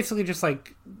 so they basically just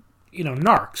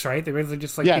narcs, right? They basically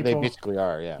just people, they basically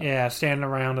are, yeah. Yeah, standing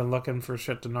around and looking for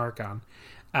shit to narc on.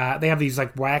 They have these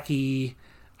wacky,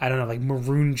 I don't know,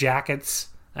 maroon jackets,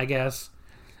 I guess.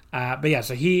 But yeah,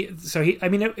 so he I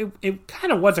mean it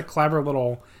kind of was a clever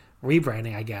little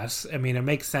rebranding, I guess. I mean, it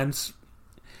makes sense,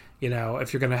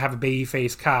 if you're going to have a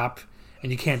babyface cop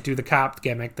and you can't do the cop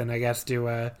gimmick, then I guess do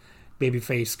a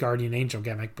babyface Guardian Angel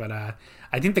gimmick. But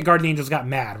I think the Guardian Angels got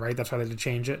mad, right? That's why they had to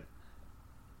change it.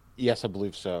 Yes, I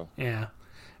believe so. Yeah.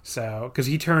 So, because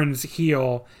he turns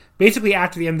heel basically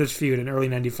after the end of this feud in early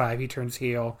 '95, he turns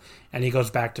heel and he goes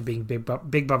back to being Big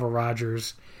Bubba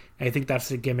Rogers. And I think that's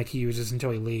the gimmick he uses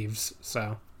until he leaves.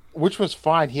 So, which was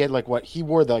fine. He had he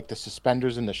wore the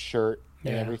suspenders and the shirt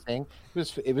and everything.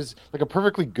 It was a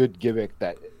perfectly good gimmick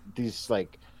that these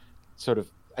sort of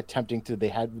attempting to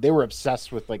they were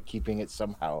obsessed with keeping it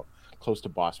somehow close to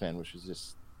Boss Man, which was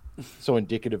just so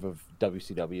indicative of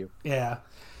WCW. Yeah.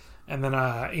 And then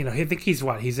I think he's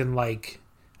he's in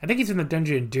I think he's in the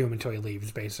Dungeon of Doom until he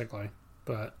leaves, basically.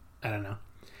 But I don't know.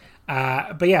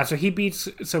 But yeah,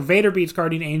 so Vader beats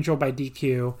Guardian Angel by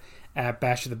DQ at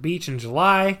Bash at the Beach in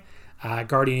July.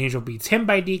 Guardian Angel beats him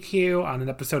by DQ on an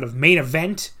episode of Main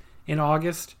Event in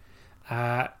August.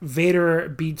 Vader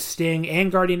beats Sting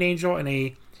and Guardian Angel in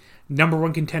a number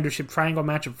 1 contendership triangle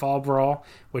match at Fall Brawl,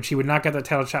 which he would not get the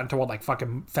title shot until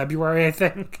fucking February, I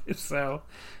think. So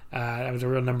that was a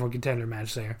real number 1 contender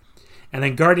match there. And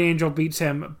then Guardian Angel beats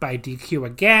him by DQ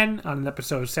again on an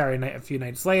episode of Saturday Night a few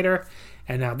nights later.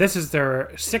 And now this is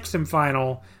their 6th and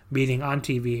final meeting on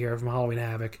TV here from Halloween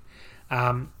Havoc.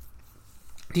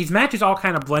 These matches all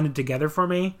kind of blended together for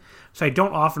me, so I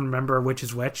don't often remember which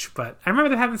is which, but I remember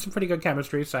them having some pretty good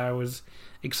chemistry, so I was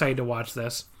excited to watch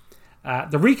this.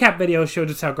 The recap video showed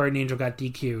us how Guardian Angel got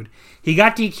DQ'd. He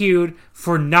got DQ'd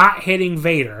for not hitting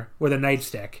Vader with a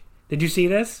nightstick. Did you see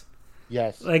this?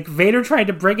 Yes. Like, Vader tried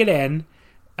to bring it in.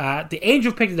 The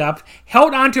Angel picked it up,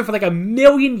 held onto it for like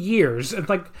 1,000,000 years. It's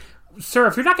like, sir,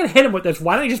 if you're not going to hit him with this,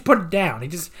 why don't you just put it down?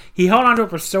 He held onto it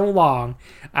for so long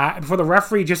before the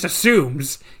referee just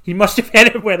assumes he must have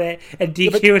hit him with it and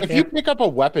DQ'd him. If you pick up a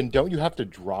weapon, don't you have to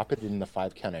drop it in the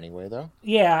 5 count anyway, though?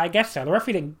 Yeah, I guess so. The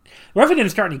referee didn't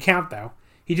start any count, though.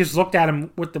 He just looked at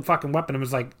him with the fucking weapon and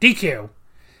was like, DQ.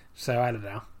 So, I don't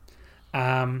know.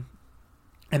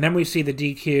 And then we see the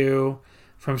DQ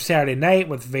from Saturday night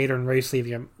with Vader and Race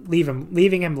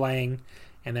leaving him laying.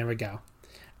 And there we go.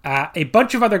 A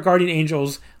bunch of other Guardian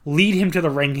Angels lead him to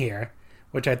the ring here,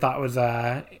 which I thought was,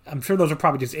 I'm sure those are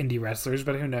probably just indie wrestlers,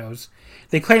 but who knows.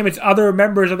 They claim it's other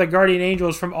members of the Guardian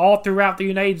Angels from all throughout the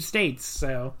United States,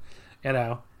 so,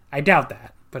 I doubt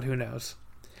that, but who knows.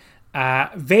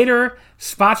 Vader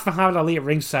spots Muhammad Ali at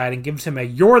ringside and gives him a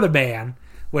 "You're the man,"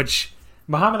 which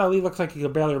Muhammad Ali looks like he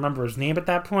could barely remember his name at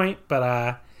that point,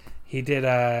 but he did,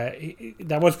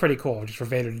 that was pretty cool, just for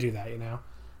Vader to do that,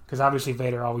 Because obviously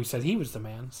Vader always said he was the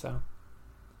man, so.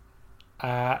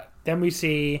 Then we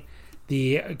see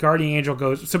the Guardian Angel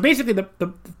goes... So basically,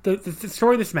 the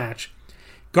story of this match,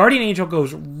 Guardian Angel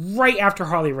goes right after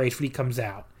Harley Race when he comes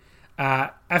out.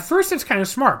 At first, it's kind of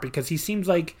smart, because he seems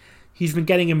like he's been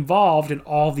getting involved in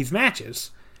all of these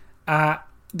matches.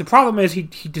 The problem is he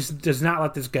just does not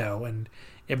let this go, and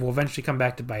it will eventually come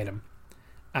back to bite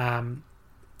him.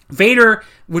 Vader,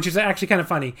 which is actually kind of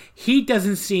funny, he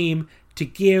doesn't seem to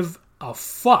give a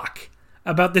fuck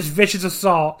about this vicious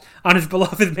assault on his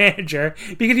beloved manager,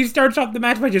 because he starts off the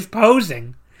match by just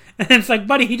posing. And it's like,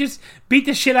 buddy, he just beat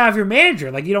the shit out of your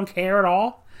manager. Like, you don't care at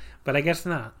all? But I guess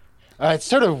not. It's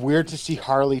sort of weird to see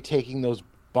Harley taking those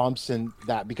bumps and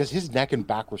that, because his neck and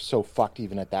back were so fucked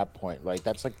even at that point. Like,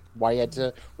 that's like why he had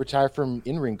to retire from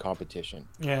in-ring competition.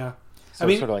 Yeah. So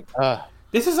it's sort of like,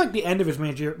 This is like the end of his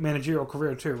managerial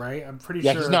career too, right? I'm pretty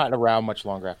sure. Yeah, he's not around much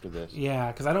longer after this. Yeah,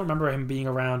 because I don't remember him being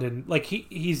around in... Like,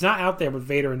 he's not out there with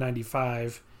Vader in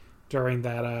 95 during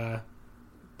that,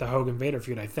 the Hogan-Vader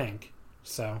feud, I think.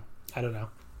 So, I don't know.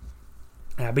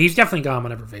 But he's definitely gone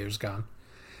whenever Vader's gone.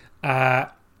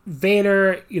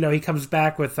 Vader, he comes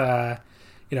back with,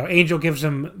 Angel gives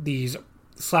him these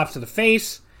slaps to the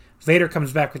face. Vader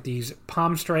comes back with these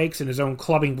palm strikes and his own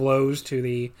clubbing blows to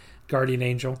the Guardian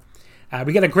Angel.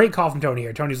 We get a great call from Tony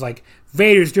here. Tony's like,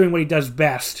 Vader's doing what he does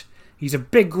best. He's a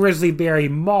big grizzly bear. He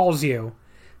mauls you.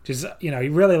 Just, he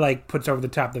really, puts over the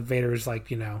top that Vader is,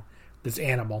 this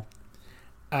animal.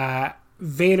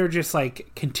 Vader just,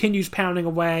 continues pounding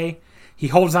away. He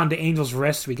holds on to Angel's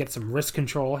wrist. We get some wrist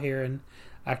control here in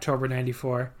October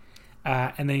 94.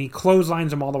 And then he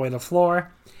clotheslines him all the way to the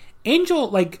floor.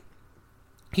 Angel,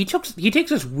 he takes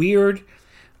this weird,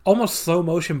 almost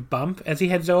slow-motion bump as he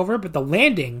heads over, but the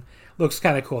landing looks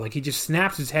kind of cool. He just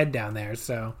snaps his head down there,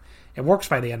 so it works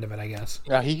by the end of it, I guess.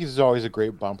 Yeah, he's always a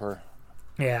great bumper.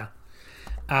 Yeah.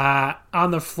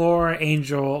 On the floor,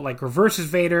 Angel, reverses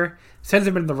Vader, sends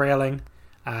him into the railing,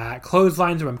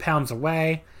 clotheslines him and pounds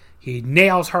away. He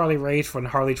nails Harley Race when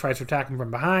Harley tries to attack him from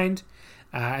behind.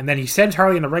 And then he sends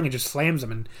Harley in the ring and just slams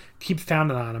him and keeps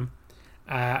pounding on him.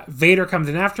 Vader comes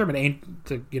in after him, and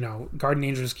the Guardian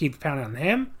Angel just keeps pounding on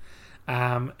him.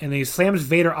 And then he slams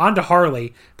Vader onto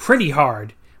Harley pretty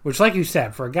hard, which, like you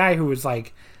said, for a guy who was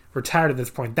retired at this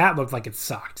point, that looked like it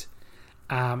sucked.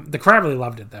 The crowd really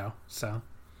loved it though. So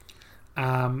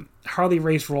Harley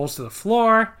Race rolls to the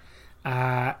floor.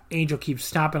 Angel keeps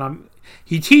stomping on.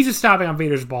 He teases stomping on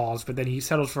Vader's balls, but then he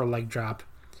settles for a leg drop.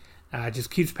 Just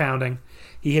keeps pounding.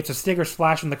 He hits a Stinger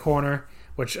splash in the corner,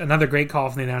 which another great call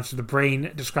from the announcer. The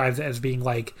Brain describes it as being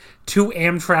like two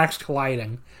Amtraks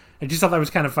colliding. I just thought that was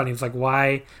kind of funny. It's like,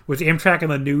 why was Amtrak in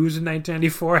the news in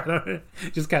 1994?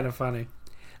 Just kind of funny.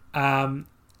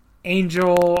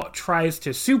 Angel tries to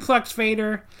suplex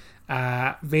Vader.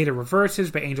 Vader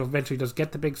reverses, but Angel eventually does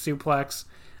get the big suplex.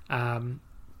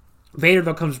 Vader,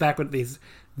 though, comes back with these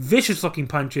vicious-looking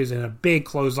punches and a big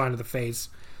clothesline to the face,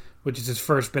 which is his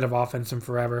first bit of offense in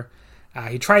forever.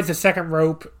 He tries the second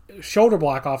rope shoulder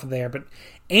block off of there, but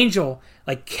Angel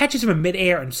catches him in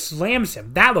midair and slams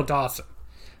him. That looked awesome.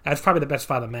 That's probably the best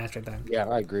spot of the match, I think. Yeah,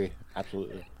 I agree.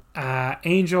 Absolutely.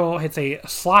 Angel hits a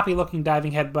sloppy-looking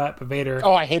diving headbutt, but Vader...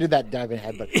 Oh, I hated that diving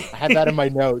headbutt. I had that in my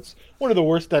notes. One of the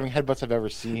worst diving headbutts I've ever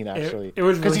seen, actually. It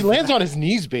was because really he lands on his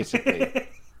knees, basically.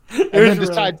 And then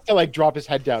decides to drop his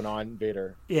head down on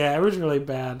Vader. Yeah, it was really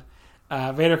bad.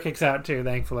 Vader kicks out, too,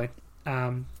 thankfully.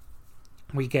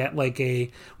 We get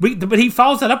but he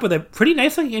follows that up with a pretty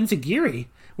nice looking enziguri.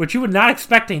 which you would not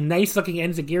expect a nice-looking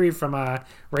enziguri from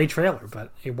Ray Traylor,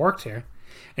 but it worked here.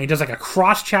 And he does like a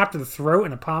cross chop to the throat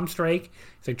and a palm strike.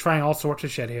 He's like trying all sorts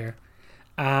of shit here.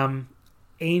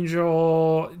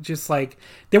 Angel just like...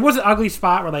 There was an ugly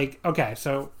spot where like... Okay,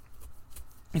 so...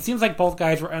 It seems like both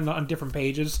guys were on different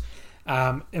pages.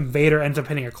 And Vader ends up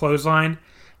hitting a clothesline.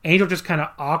 Angel just kind of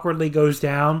awkwardly goes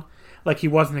down like he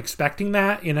wasn't expecting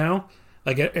that, you know?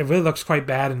 Like, it really looks quite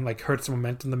bad and, like, hurts the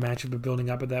momentum the match had been building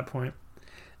up at that point.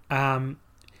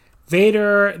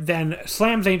 Vader then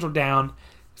slams Angel down,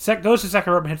 goes to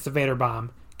second rope and hits the Vader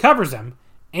bomb, covers him.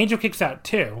 Angel kicks out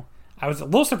too. I was a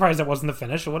little surprised that wasn't the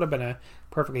finish. It would have been a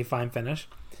perfectly fine finish.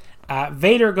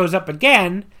 Vader goes up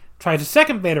again, tries a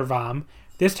second Vader bomb.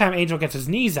 This time Angel gets his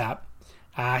knees up.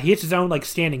 He hits his own, like,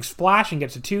 standing splash and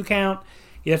gets a 2 count.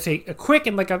 He has a quick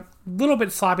and like a little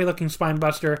bit sloppy-looking spine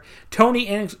buster. Tony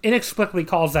inexplicably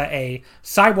calls that a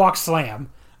sidewalk slam,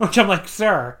 which I'm like,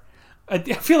 sir, I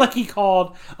feel like he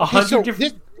called 100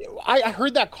 different... I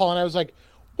heard that call and I was like,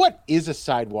 what is a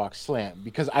sidewalk slam?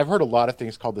 Because I've heard a lot of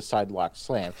things called the sidewalk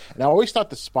slam. And I always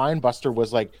thought the spine buster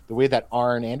was like the way that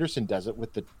Arn Anderson does it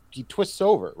with he twists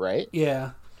over, right?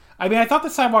 Yeah. I mean, I thought the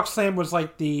sidewalk slam was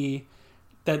like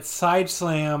that side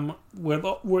slam where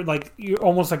like you're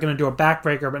almost like going to do a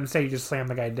backbreaker, but instead you just slam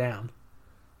the guy down.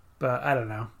 But I don't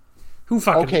know. Who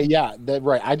fucking... Okay, yeah,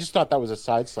 right. I just thought that was a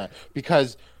side slam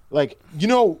because, like, you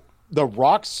know, the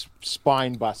Rock's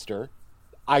spine buster,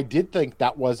 I did think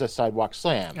that was a sidewalk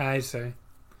slam. I see.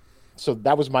 So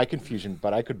that was my confusion,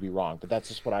 but I could be wrong. But that's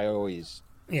just what I always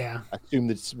assumed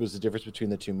that was the difference between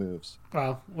the two moves.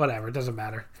 Well, whatever. It doesn't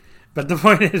matter. But the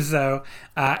point is, though,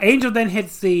 Angel then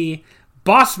hits the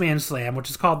Bossman Slam, which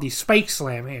is called the Spike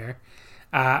Slam here.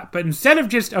 But instead of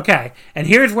just... Okay, and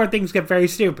here's where things get very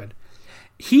stupid.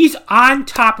 He's on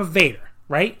top of Vader,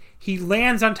 right? He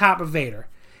lands on top of Vader.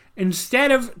 Instead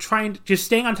of just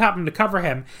staying on top of him to cover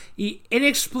him, he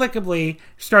inexplicably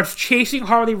starts chasing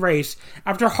Harley Race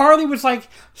after Harley was, like,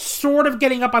 sort of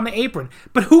getting up on the apron.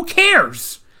 But who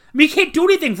cares? I mean, he can't do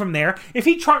anything from there. If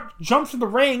he jumps in the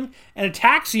ring and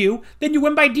attacks you, then you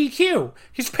win by DQ.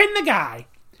 Just pin the guy.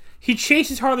 He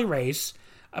chases Harley Race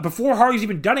before Harley's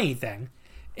even done anything.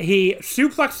 He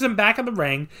suplexes him back in the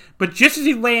ring, but just as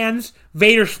he lands,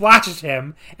 Vader splashes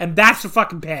him, and that's the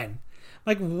fucking pin.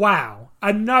 Like, wow.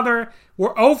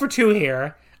 We're 0 for 2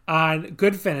 here on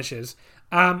good finishes.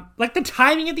 Like, the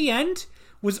timing at the end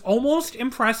was almost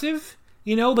impressive.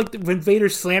 You know, like when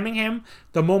Vader's slamming him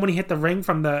the moment he hit the ring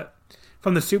from the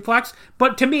suplex.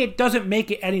 But to me, it doesn't make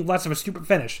it any less of a stupid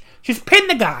finish. Just pin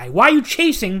the guy. Why are you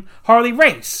chasing Harley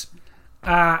Race?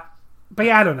 But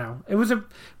yeah, I don't know. It was a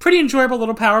pretty enjoyable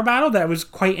little power battle that I was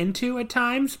quite into at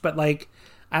times. But like,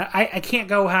 I can't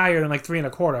go higher than like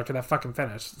 3.25 after that fucking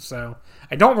finish. So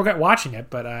I don't regret watching it.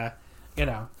 But you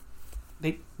know,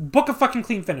 they book a fucking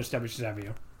clean finish,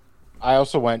 WCW. I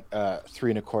also went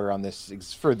 3.25 on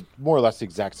this for more or less the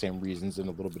exact same reasons and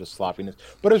a little bit of sloppiness.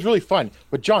 But it was really fun.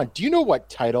 But John, do you know what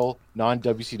title,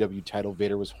 non-WCW title,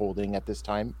 Vader was holding at this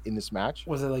time in this match?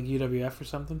 Was it like UWF or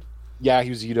something? Yeah, he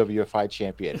was a UWFI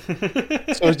champion. So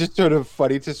it was just sort of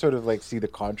funny to sort of like see the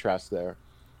contrast there.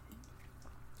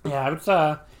 Yeah, it's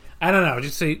I don't know.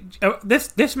 Just say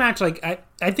this match. Like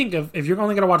I think if you're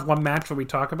only gonna watch one match that we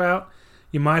talk about,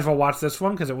 you might as well watch this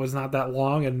one because it was not that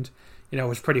long and. You know, it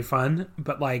was pretty fun,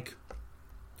 but like,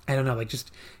 I don't know, like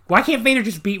just why can't Vader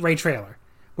just beat Ray Traylor?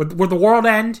 Would the world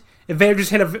end if Vader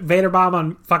just hit a Vader bomb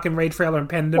on fucking Ray Traylor and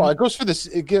pinned him? Well, it goes for this.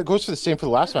 It goes for the same for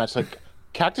the last match. Like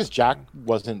Cactus Jack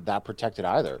wasn't that protected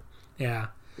either. Yeah,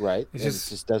 right. It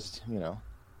just does, you know.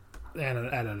 I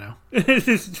don't know.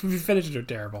 Finishes are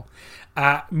terrible.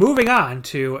 Moving on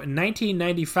to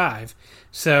 1995.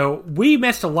 So we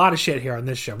missed a lot of shit here on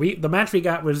this show. The match we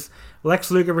got was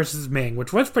Lex Luger versus Ming,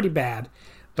 which was pretty bad.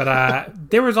 But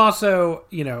there was also,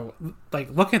 you know, like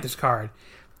looking at this card,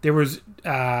 there was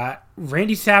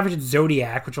Randy Savage and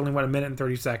Zodiac, which only went 1 minute and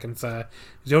 30 seconds.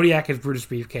 Zodiac is Brutus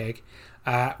Beefcake.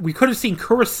 We could have seen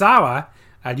Kurosawa.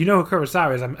 Do you know who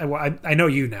Kurosawa is? I know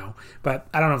you know, but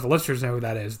I don't know if the listeners know who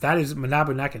that is. That is Manabu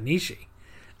Nakanishi.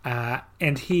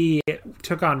 And he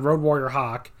took on Road Warrior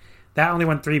Hawk. That only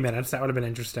went 3 minutes. That would have been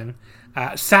interesting.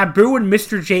 Sabu and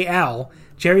Mr. JL,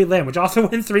 Jerry Lynn, which also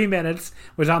went 3 minutes,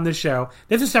 was on this show.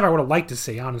 This is stuff I would have liked to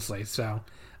see, honestly. So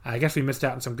I guess we missed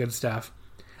out on some good stuff.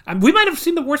 We might have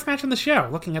seen the worst match on the show,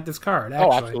 looking at this card, actually.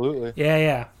 Oh, absolutely.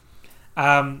 Yeah.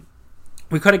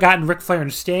 We could have gotten Ric Flair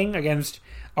and Sting against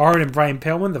Arn and Brian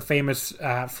Pillman, the famous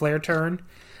Flair turn.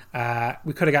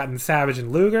 We could have gotten Savage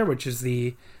and Luger, which is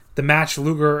the match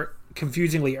Luger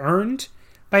confusingly earned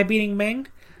by beating Ming.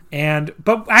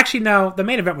 But actually, no, the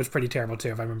main event was pretty terrible too,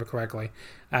 if I remember correctly.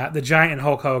 The Giant and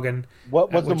Hulk Hogan.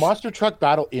 What was the monster truck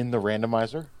battle in the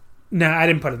randomizer? No, I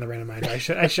didn't put it in the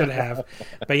randomizer. I should have.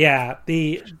 But yeah,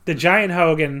 the Giant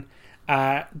Hogan,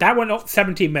 that went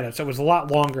 17 minutes. So it was a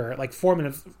lot longer, like 4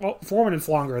 minutes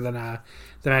longer than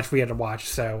the match we had to watch.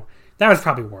 So that was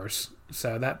probably worse.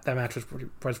 So that match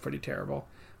was pretty terrible.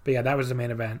 But yeah, that was the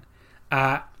main event.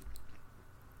 But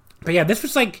yeah, this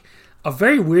was like a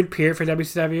very weird period for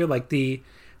WCW. Like the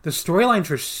storylines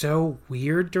were so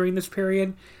weird during this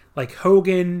period. Like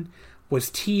Hogan was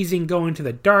teasing going to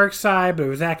the dark side, but it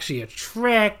was actually a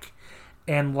trick.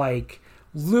 And like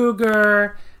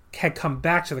Luger had come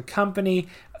back to the company.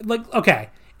 Like, okay,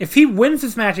 if he wins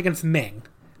this match against Ming,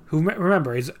 who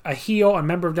remember is a heel, a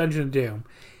member of Dungeon of Doom,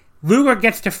 Luger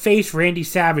gets to face Randy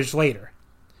Savage later.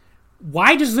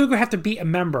 Why does Luger have to beat a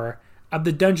member of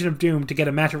the Dungeon of Doom to get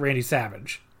a match with Randy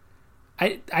Savage?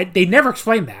 They never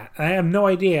explained that. I have no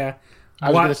idea. I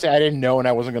was going to say I didn't know, and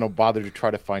I wasn't going to bother to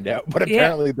try to find out. But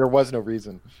apparently there was no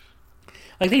reason.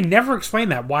 Like, they never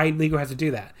explained that, why Luger has to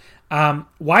do that.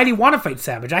 Why do you want to fight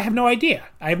Savage? I have no idea.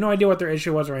 I have no idea what their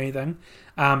issue was or anything.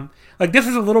 Like, this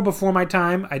was a little before my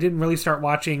time. I didn't really start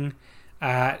watching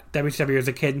WCW as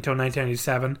a kid until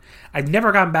 1997. I've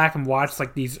never gone back and watched,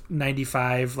 like, these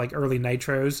 95, like, early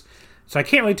Nitros. So I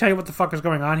can't really tell you what the fuck is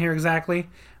going on here exactly.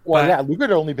 Well, yeah, Luger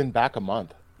had only been back a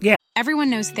month. Yeah. Everyone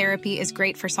knows therapy is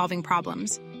great for solving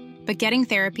problems. But getting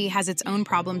therapy has its own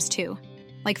problems, too.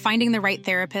 Like finding the right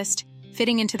therapist,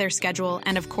 fitting into their schedule,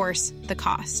 and, of course, the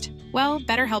cost. Well,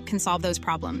 BetterHelp can solve those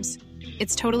problems.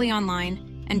 It's totally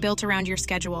online and built around your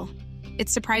schedule.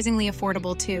 It's surprisingly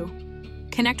affordable, too.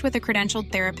 Connect with a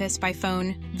credentialed therapist by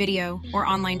phone, video, or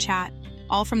online chat,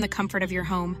 all from the comfort of your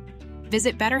home.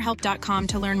 Visit BetterHelp.com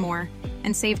to learn more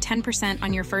and save 10%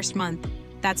 on your first month.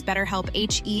 That's BetterHelp,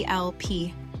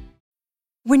 H-E-L-P.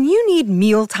 When you need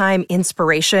mealtime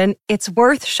inspiration, it's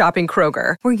worth shopping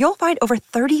Kroger, where you'll find over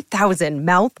 30,000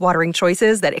 mouth-watering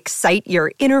choices that excite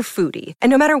your inner foodie. And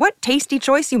no matter what tasty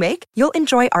choice you make, you'll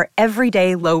enjoy our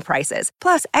everyday low prices,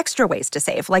 plus extra ways to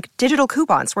save, like digital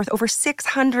coupons worth over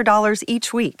 $600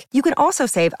 each week. You can also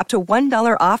save up to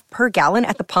 $1 off per gallon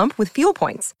at the pump with fuel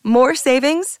points. More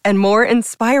savings and more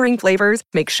inspiring flavors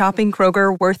make shopping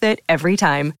Kroger worth it every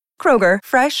time. Kroger,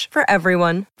 fresh for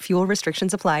everyone. Fuel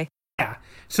restrictions apply. Yeah.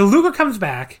 So Luger comes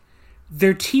back.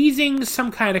 They're teasing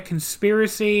some kind of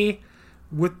conspiracy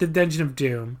with the Dungeon of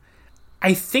Doom.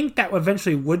 I think that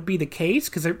eventually would be the case,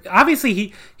 because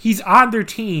obviously he's on their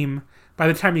team by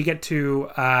the time you get to,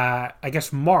 I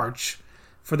guess, March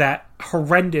for that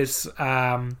horrendous,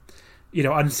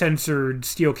 uncensored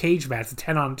steel cage match, the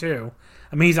 10-on-2.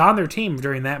 I mean, he's on their team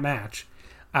during that match.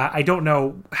 I don't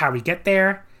know how we get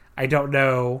there. I don't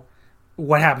know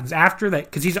what happens after that,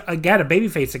 because he's, again, a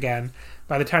babyface again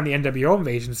by the time the NWO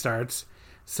invasion starts.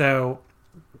 So,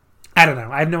 I don't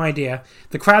know. I have no idea.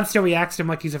 The crowd still reacts to him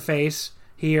like he's a face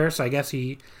here, so I guess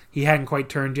he hadn't quite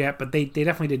turned yet, but they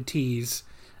definitely did tease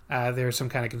there's some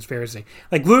kind of conspiracy.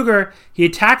 Like Luger, he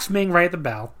attacks Ming right at the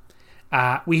bell.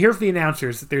 We hear from the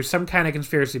announcers that there's some kind of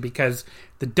conspiracy because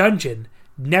the Dungeon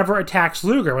never attacks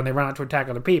Luger when they run out to attack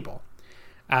other people.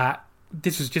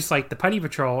 This was just like the Putty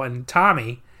Patrol and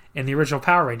Tommy in the original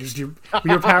Power Rangers.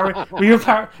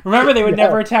 Remember, they would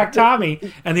never attack Tommy,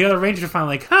 and the other Rangers were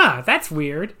finally like, that's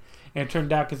weird. And it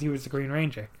turned out because he was the Green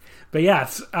Ranger. But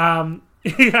yes, I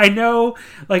know,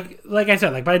 like I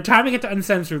said, like by the time we get to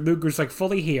Uncensored, Luger's like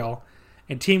fully heel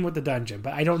and team with the Dungeon.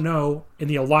 But I don't know in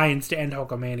the alliance to end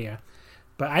Hulkamania.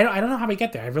 But I don't know how we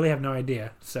get there. I really have no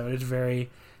idea. So it's a very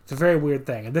weird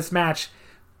thing. And this match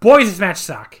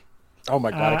suck. Oh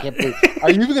my god, I can't believe.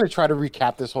 Are you even going to try to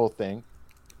recap this whole thing?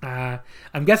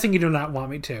 I'm guessing you do not want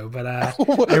me to, but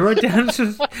I wrote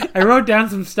down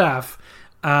some stuff.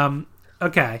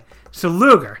 Okay, so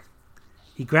Luger,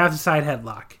 he grabs a side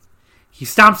headlock. He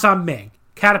stomps on Ming,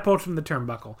 catapults from the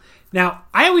turnbuckle. Now,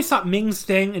 I always thought Ming's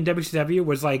thing in WCW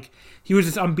was like he was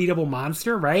this unbeatable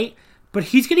monster, right? But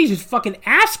he's getting his fucking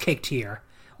ass kicked here.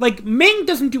 Like, Ming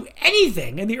doesn't do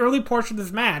anything in the early portion of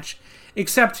this match,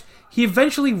 except he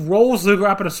eventually rolls Luger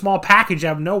up in a small package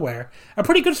out of nowhere. A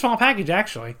pretty good small package,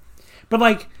 actually. But,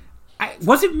 like,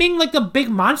 wasn't Ming, like, the big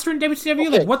monster in WCW?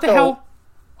 Okay, like, what the hell?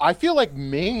 I feel like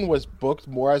Ming was booked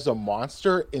more as a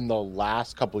monster in the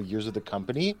last couple of years of the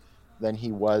company than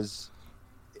he was.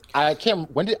 I can't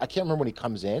remember when he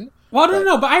comes in. Well, I don't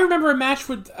know, but I remember a match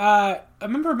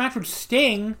with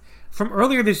Sting from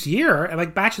earlier this year at,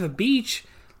 like, Bash at the Beach,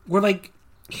 where, like,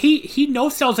 he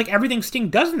no-sells, like, everything Sting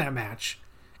does in that match.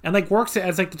 And, like, works it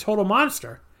as, like, the total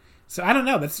monster. So, I don't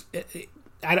know.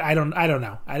 I don't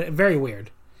know. Very weird.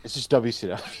 It's just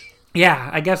WCW. Yeah,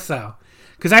 I guess so.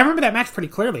 Because I remember that match pretty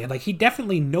clearly. Like, he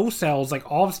definitely no-sells, like,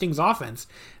 all of Sting's offense.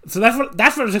 So that's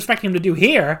what I was expecting him to do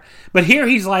here. But here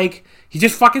he's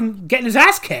just fucking getting his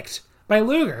ass kicked by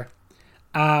Luger.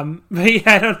 But yeah,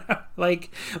 I don't know. Like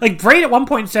Braid at one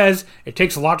point says, it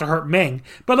takes a lot to hurt Ming.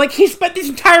 But, like, he spent this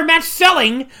entire match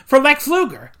selling for Lex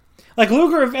Luger. Like,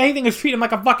 Luger, if anything, is treating him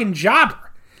like a fucking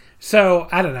jobber. So,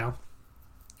 I don't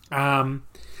know.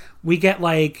 We get,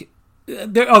 like...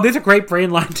 there's a great Brain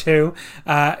line, too.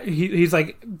 He's,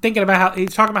 like, thinking about how...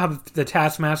 He's talking about how the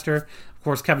Taskmaster, of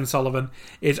course, Kevin Sullivan,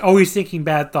 is always thinking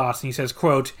bad thoughts. And he says,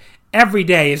 quote, every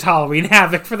day is Halloween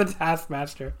Havoc for the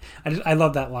Taskmaster. I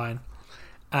love that line.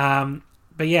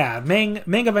 But yeah, Ming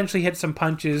eventually hits some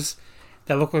punches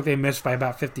that look like they missed by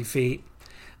about 50 feet.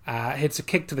 Hits a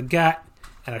kick to the gut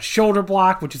and a shoulder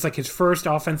block, which is like his first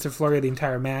offensive flurry of the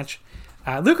entire match.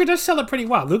 Luger does sell it pretty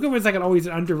well. Luger was like always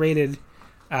an underrated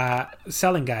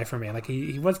selling guy for me. Like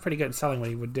he was pretty good at selling when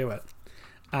he would do it.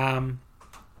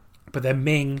 But then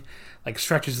Ming like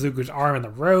stretches Luger's arm in the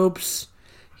ropes.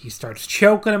 He starts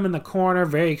choking him in the corner.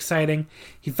 Very exciting.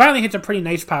 He finally hits a pretty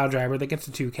nice pile driver that gets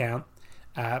a 2 count.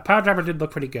 Pile driver did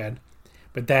look pretty good.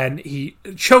 But then he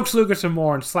chokes Luger some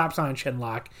more and slaps on a chin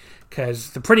lock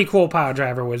because the pretty cool pile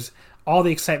driver was all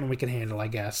the excitement we can handle, I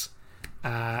guess.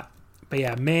 But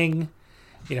yeah, Ming,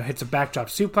 hits a backdrop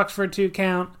suplex for a 2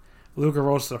 count. Luger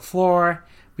rolls to the floor.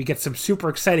 We get some super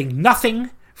exciting nothing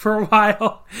for a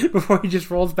while before he just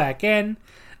rolls back in.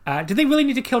 Did they really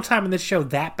need to kill time in this show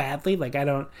that badly?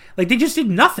 They just did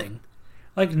nothing.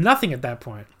 Like, nothing at that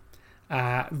point.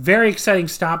 Very exciting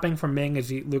stopping from Ming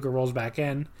as Luger rolls back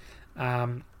in.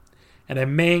 And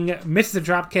then Ming misses a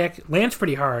drop kick, lands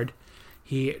pretty hard.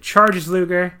 He charges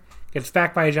Luger, gets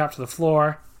back by a drop to the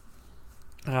floor.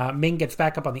 Ming gets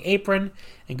back up on the apron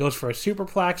and goes for a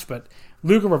superplex, but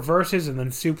Luger reverses and then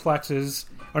suplexes,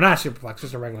 or not a superplex,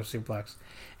 just a regular suplex.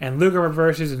 And Luger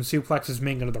reverses and suplexes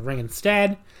Ming into the ring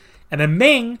instead. And then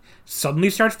Ming suddenly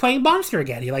starts playing monster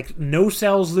again. He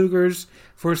no-sells Luger's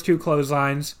first 2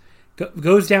 clotheslines,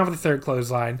 goes down for the 3rd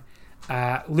clothesline.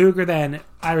 Luger then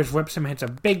Irish whips him, hits a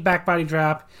big back body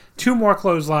drop, 2 more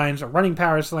clotheslines, a running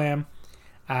power slam.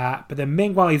 But then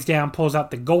Ming, while he's down, pulls out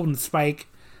the golden spike.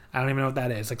 I don't even know what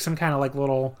that is. Like some kind of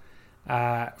little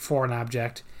foreign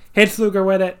object. Hits Luger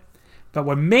with it. But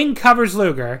when Ming covers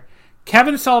Luger,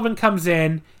 Kevin Sullivan comes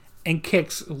in and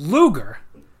kicks Luger,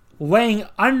 laying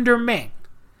under Ming.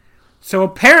 So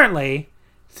apparently,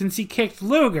 since he kicked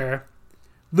Luger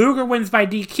wins by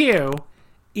DQ,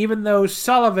 even though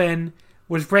Sullivan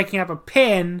was breaking up a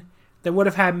pin that would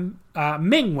have had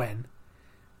Ming win.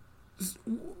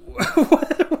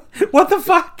 What the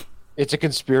fuck? It's a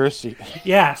conspiracy.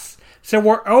 Yes. So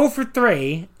we're 0 for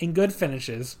 3 in good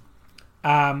finishes.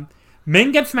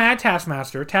 Ming gets mad at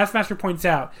Taskmaster. Taskmaster points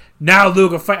out, now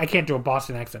Luger fight... I can't do a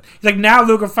Boston accent. He's like, now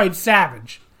Luger fights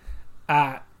Savage.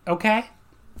 Okay.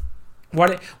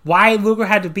 Why Luger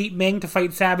had to beat Ming to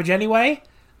fight Savage anyway?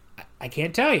 I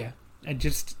can't tell you.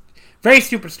 Very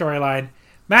stupid storyline.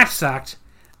 Match sucked.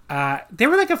 There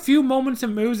were a few moments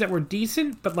and moves that were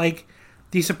decent, but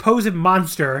the supposed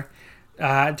monster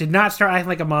did not start acting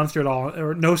like a monster at all,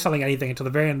 or no selling anything until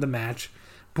the very end of the match.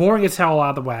 Boring as hell out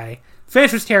of the way.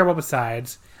 Finish was terrible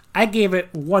besides. I gave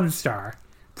it 1 star.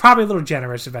 Probably a little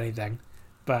generous, if anything.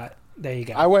 But there you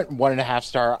go. I went 1.5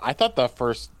 star. I thought the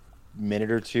first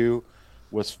minute or 2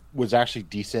 was actually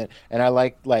decent, and I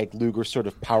like Luger's sort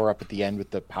of power up at the end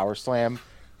with the power slam,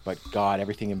 but God,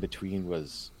 everything in between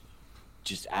was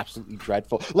just absolutely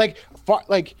dreadful.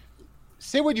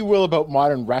 Say what you will about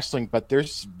modern wrestling, but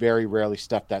there's very rarely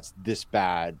stuff that's this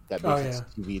bad that makes it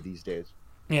TV these days.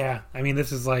 Yeah, I mean,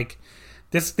 this is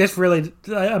this really,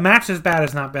 a match as bad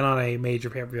has not been on a major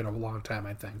pay-per-view in a long time,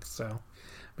 I think. So,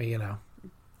 but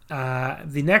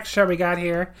the next show we got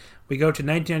here, we go to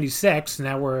 1996.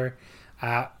 Now we're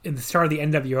in the start of the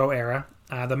NWO era.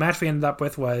 The match we ended up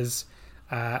with was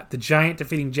the Giant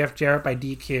defeating Jeff Jarrett by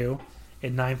DQ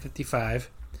in 9:55.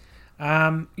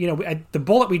 The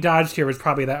bullet we dodged here was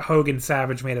probably that Hogan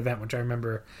Savage main event, which I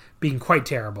remember being quite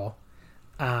terrible.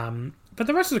 But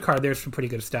the rest of the card, there's some pretty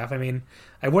good stuff. I mean,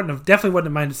 definitely wouldn't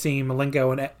have minded seeing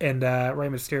Malenko and Rey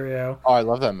Mysterio. Oh, I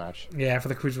love that match. Yeah, for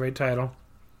the Cruiserweight title.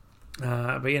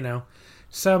 But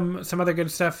some other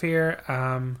good stuff here.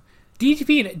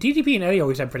 DDP and Eddie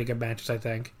always had pretty good matches, I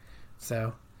think.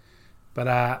 So,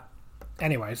 but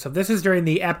anyway, so this is during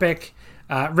the epic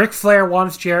Ric Flair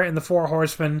wants Jarrett in the 4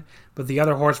 Horsemen, but the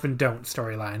other Horsemen don't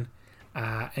storyline.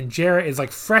 And Jarrett is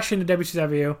fresh into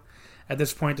WCW at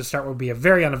this point to start what would be a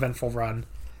very uneventful run.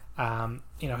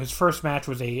 His first match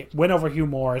was a win over Hugh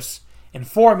Morris in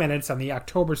 4 minutes on the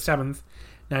October 7th,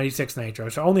 96 Nitro.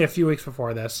 So only a few weeks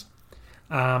before this.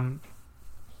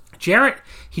 Jarrett,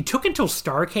 he took until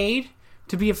Starrcade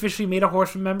to be officially made a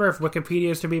Horseman member, if Wikipedia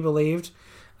is to be believed.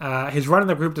 His run in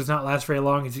the group does not last very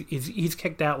long. He's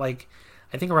kicked out, like,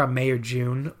 I think around May or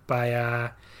June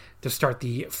by to start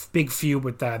the big feud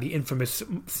with the infamous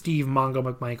Steve Mongo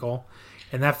McMichael.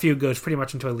 And that feud goes pretty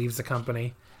much until he leaves the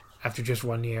company after just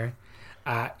 1 year.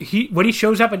 When he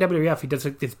shows up at WWF, he does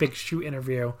this big shoot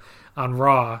interview on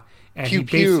Raw. And he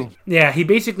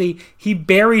basically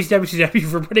buries WCW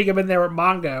for putting him in there with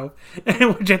Mongo,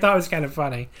 which I thought was kind of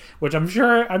funny. Which I'm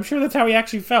sure that's how he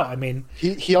actually felt. I mean,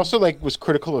 he also like was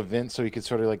critical of Vince, so he could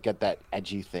sort of like get that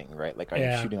edgy thing, right? Like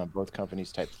I'm shooting on both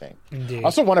companies type thing. Indeed. I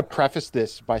also want to preface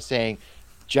this by saying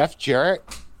Jeff Jarrett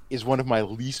is one of my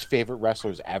least favorite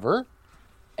wrestlers ever,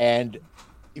 and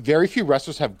very few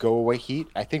wrestlers have go away heat.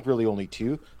 I think really only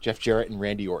two: Jeff Jarrett and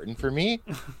Randy Orton for me.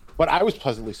 But I was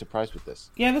pleasantly surprised with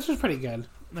this. Yeah, this was pretty good.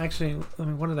 Actually,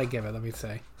 what did I give it? Let me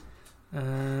say.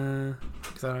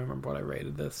 Because I don't remember what I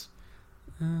rated this.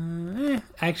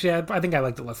 Actually, I think I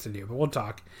liked it less than you, but we'll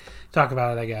talk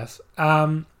about it, I guess.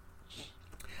 I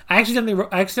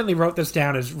accidentally wrote this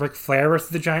down as Ric Flair versus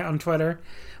the Giant on Twitter,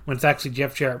 when it's actually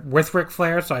Jeff Jarrett with Ric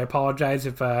Flair, so I apologize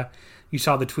if you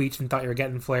saw the tweets and thought you were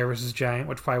getting Flair versus Giant,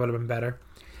 which probably would have been better.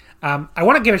 I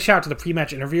want to give a shout out to the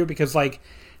pre-match interview, because, like,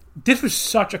 this was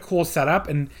such a cool setup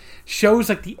and shows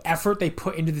like the effort they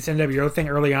put into this NWO thing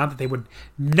early on that they would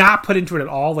not put into it at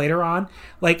all later on.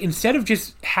 Like, instead of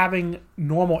just having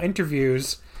normal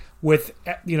interviews with,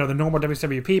 the normal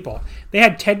WCW people, they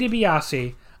had Ted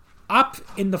DiBiase up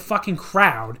in the fucking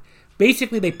crowd.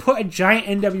 Basically, they put a giant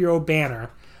NWO banner,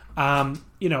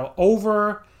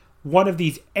 over one of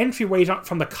these entryways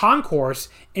from the concourse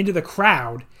into the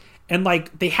crowd. And,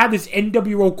 like, they had this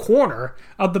NWO corner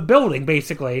of the building,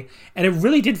 basically. And it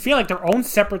really did feel like their own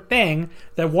separate thing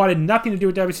that wanted nothing to do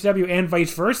with WCW and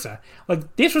vice versa.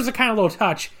 Like, this was the kind of little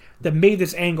touch that made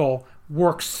this angle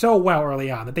work so well early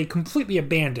on that they completely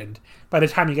abandoned by the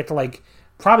time you get to, like,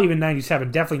 probably even 97,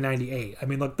 definitely 98. I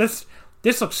mean, look, this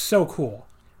looks so cool.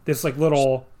 This, like,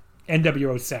 little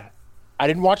NWO set. I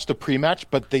didn't watch the pre-match,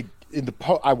 but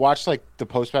I watched like the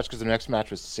post-match because the next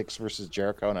match was Syxx versus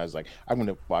Jericho, and I was like, I'm going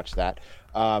to watch that.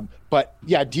 But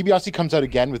yeah, DiBiase comes out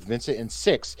again with Vincent and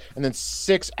Syxx, and then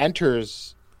Syxx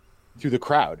enters through the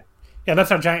crowd. Yeah, that's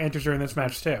how Giant enters during this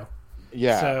match too.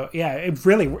 Yeah. So yeah, it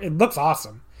looks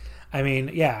awesome. I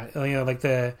mean, yeah,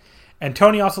 and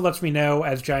Tony also lets me know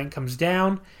as Giant comes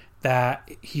down that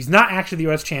he's not actually the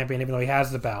U.S. champion, even though he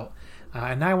has the belt.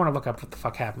 And now I want to look up what the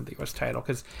fuck happened with the U.S. title,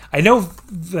 because I know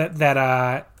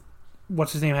that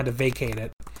what's his name had to vacate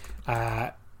it,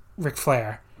 Ric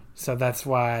Flair. So that's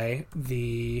why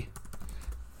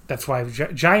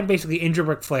Giant basically injured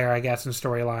Ric Flair, I guess, in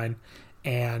storyline,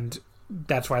 and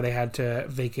that's why they had to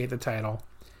vacate the title.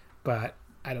 But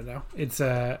I don't know. It's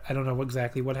I don't know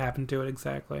exactly what happened to it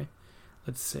exactly.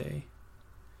 Let's see.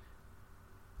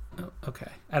 Oh,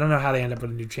 okay, I don't know how they end up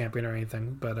with a new champion or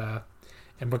anything, but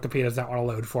and Wikipedia does not want to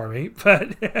load for me.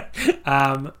 But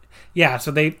yeah,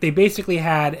 so they basically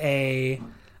had a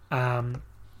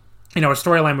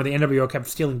storyline where the NWO kept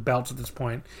stealing belts at this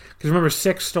point. Because remember,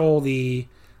 Syxx stole the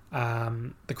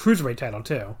Cruiserweight title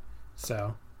too.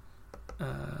 So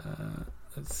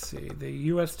let's see, the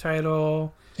U.S.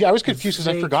 title. Yeah, I was confused because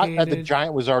I forgot that the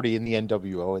Giant was already in the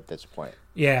NWO at this point.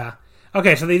 Yeah.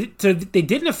 Okay, so they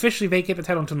didn't officially vacate the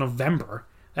title until November.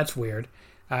 That's weird.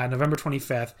 November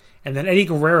 25th. And then Eddie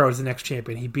Guerrero is the next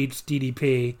champion. He beats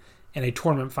DDP in a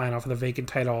tournament final for the vacant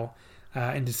title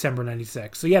in December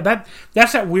 96. So yeah,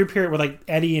 that's that weird period where like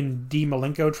Eddie and Dean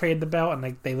Malenko trade the belt, and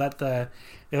like they let the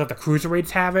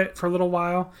Cruiserweights have it for a little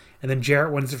while, and then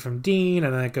Jarrett wins it from Dean,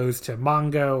 and then it goes to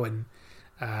Mongo and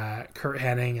Kurt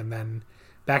Hennig, and then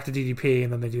back to DDP,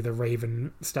 and then they do the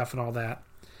Raven stuff and all that.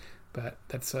 But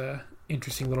that's a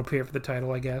interesting little period for the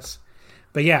title, I guess.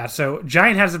 But yeah, so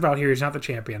Giant has the belt here. He's not the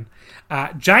champion.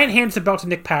 Giant hands the belt to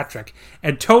Nick Patrick,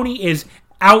 and Tony is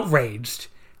outraged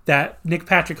that Nick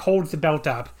Patrick holds the belt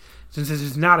up since this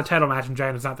is not a title match and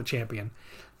Giant is not the champion.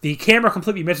 The camera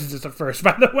completely misses this at first,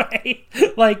 by the way.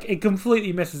 Like, it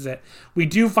completely misses it. We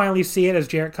do finally see it as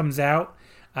Jarrett comes out.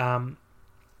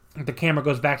 The camera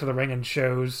goes back to the ring and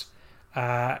shows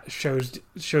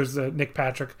the Nick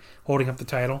Patrick holding up the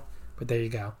title. But there you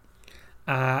go.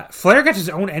 Flair gets his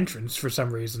own entrance for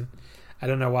some reason. I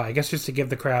don't know why. I guess just to give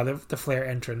the crowd the Flair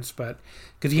entrance, but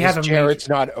because Jarrett's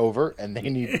not over, and they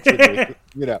need to,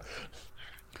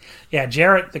 Yeah,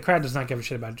 Jarrett. The crowd does not give a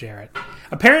shit about Jarrett.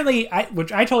 Apparently,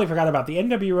 which I totally forgot about. The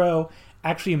NWO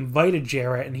actually invited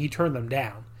Jarrett, and he turned them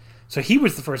down. So he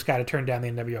was the first guy to turn down the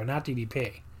NWO, not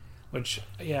DDP. Which,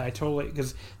 yeah, I totally,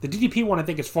 because the DDP one I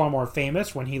think is far more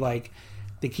famous when he like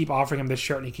they keep offering him this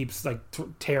shirt and he keeps like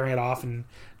tearing it off and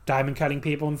diamond cutting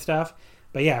people and stuff.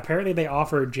 But yeah, apparently they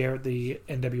offered Jarrett the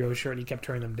NWO shirt and he kept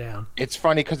turning them down. It's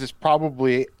funny because it's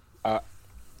probably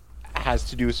has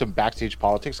to do with some backstage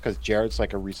politics because Jarrett's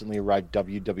like a recently arrived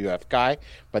WWF guy,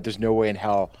 but there's no way in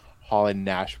hell Holland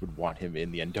Nash would want him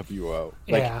in the NWO,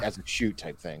 like as a shoot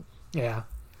type thing. Yeah.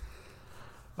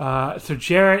 So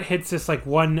Jarrett hits this like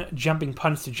one jumping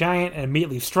punch to Giant and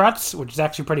immediately struts, which is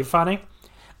actually pretty funny.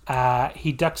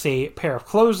 He ducks a pair of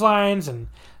clotheslines and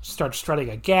starts strutting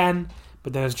again,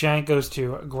 but then as Giant goes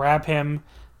to grab him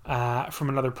from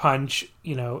another punch,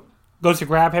 goes to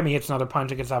grab him, he hits another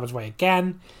punch and gets out of his way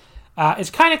again.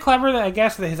 It's kind of clever that I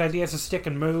guess that his idea is to stick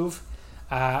and move,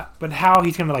 but how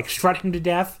he's going to like strut him to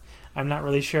death, I'm not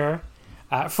really sure.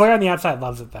 Flair on the outside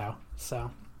loves it though, so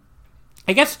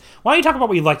I guess why don't you talk about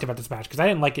what you liked about this match, because I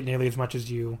didn't like it nearly as much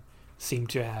as you seem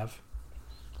to have.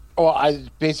 Well,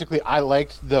 I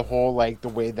liked the whole like the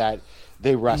way that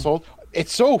they wrestled.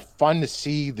 It's so fun to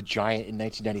see the Giant in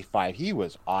 1995. He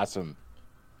was awesome,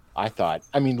 I thought.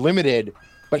 I mean, limited,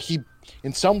 but he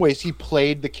in some ways he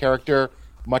played the character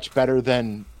much better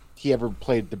than he ever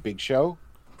played the Big Show.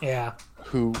 Yeah.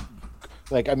 Who,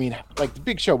 like, I mean, like the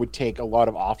Big Show would take a lot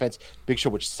of offense. Big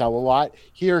Show would sell a lot.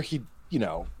 Here he,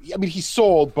 he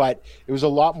sold, but it was a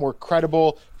lot more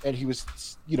credible, and he was,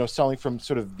 selling from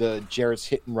sort of the Jarrett's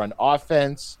hit and run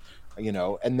offense,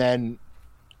 and then,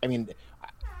 I mean,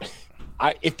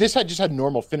 if this had just had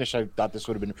normal finish, I thought this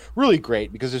would have been really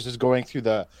great because this is going through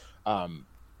the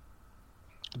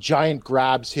Giant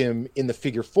grabs him in the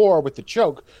figure 4 with the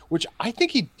choke, which I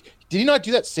think did he not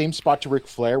do that same spot to Ric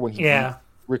Flair when he beat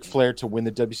Ric Flair to win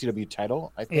the WCW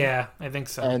title? I think. Yeah, I think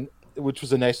so. And which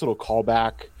was a nice little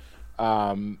callback.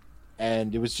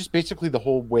 And it was just basically the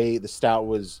whole way the style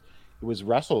was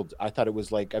wrestled. I thought it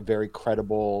was like a very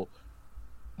credible,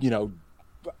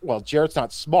 well, Jarrett's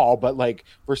not small, but like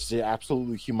versus an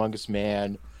absolutely humongous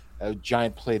man.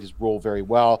 Giant played his role very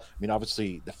well. I mean,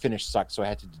 obviously the finish sucked, so I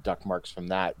had to deduct marks from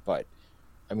that. But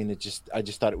I mean, I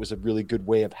just thought it was a really good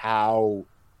way of how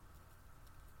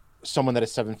someone that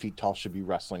is 7 feet tall should be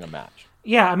wrestling a match.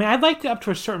 Yeah, I mean, I liked it up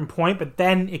to a certain point, but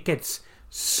then it gets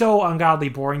so ungodly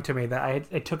boring to me that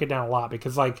I took it down a lot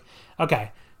because, like,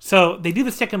 okay, so they do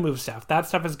the stick and move stuff. That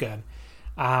stuff is good.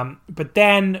 But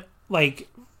then, like,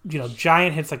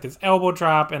 Giant hits, like, this elbow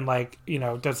drop and, like,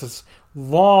 does this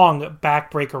long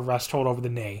backbreaker rest hold over the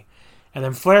knee. And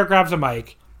then Flair grabs a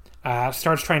mic,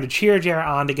 starts trying to cheer Jarrett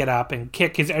on to get up and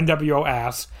kick his NWO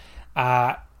ass.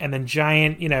 And then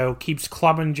Giant, keeps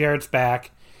clubbing Jarrett's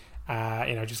back.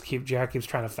 Jarrett keeps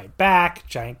trying to fight back.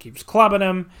 Giant keeps clubbing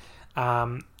him.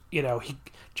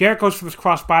 Jarrett goes for this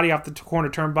crossbody off the corner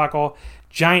turnbuckle.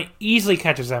 Giant easily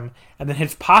catches him and then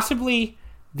hits possibly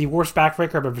the worst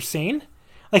backbreaker I've ever seen.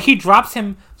 Like, he drops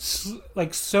him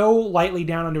so lightly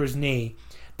down under his knee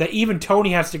that even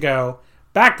Tony has to go,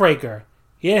 backbreaker.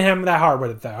 He didn't hit him that hard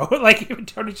with it, though. Like, even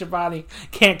Tony Schiavone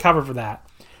can't cover for that.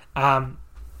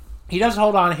 He does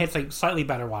hold on and hits, like, slightly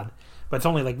better one, but it's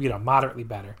only, like, moderately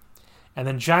better. And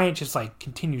then Giant just, like,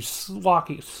 continues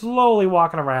slowly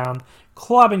walking around,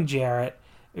 clubbing Jarrett.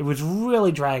 It was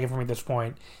really dragging for me at this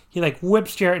point. He, like,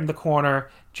 whips Jarrett into the corner.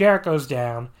 Jarrett goes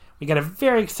down. We get a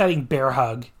very exciting bear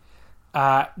hug.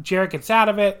 Jarrett gets out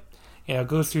of it,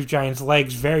 goes through Giant's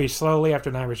legs very slowly after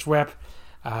an Irish whip,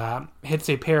 hits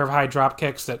a pair of high drop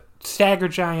kicks that stagger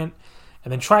Giant,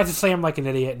 and then tries to slam him like an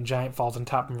idiot, and Giant falls on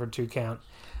top of him for a 2 count.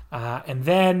 And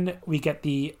then we get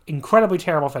the incredibly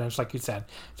terrible finish, like you said.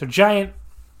 So Giant,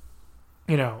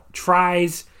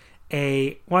 tries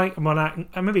maybe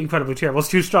incredibly terrible, it's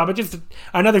too strong, but just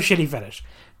another shitty finish.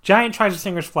 Giant tries a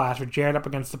Singer Splash with Jarrett up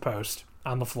against the post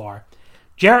on the floor.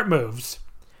 Jarrett moves.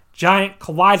 Giant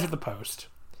collides with the post.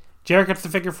 Jarrett gets the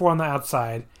figure 4 on the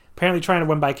outside, apparently trying to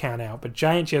win by count out, but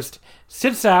Giant just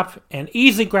sits up and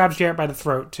easily grabs Jarrett by the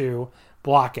throat to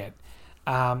block it.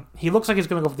 He looks like he's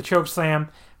going to go for the choke slam.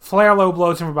 Flair low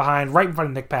blows him from behind, right in front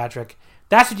of Nick Patrick.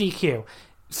 That's a DQ.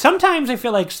 Sometimes I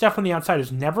feel like stuff on the outside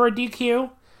is never a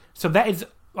DQ, so that is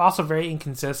also very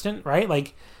inconsistent, right?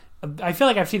 Like, I feel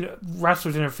like I've seen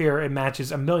wrestlers interfere in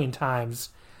matches a million times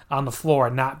on the floor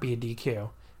and not be a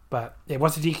DQ. But it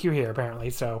was a DQ here, apparently,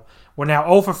 so we're now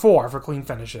 0 for 4 for clean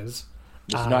finishes.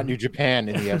 It's not New Japan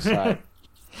in the outside.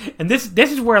 And this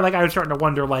is where, like, I was starting to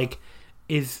wonder, like,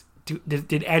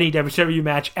 did any WCW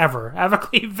match ever have a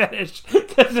clean finish?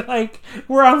 Because, like,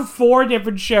 we're on 4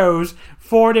 different shows,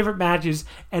 4 different matches,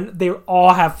 and they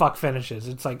all have fuck finishes.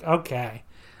 It's like, okay.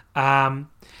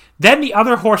 Then the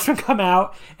other horsemen come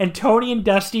out, and Tony and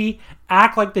Dusty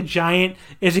act like the Giant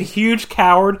is a huge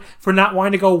coward for not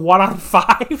wanting to go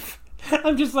 1-on-5.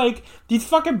 I'm just like, these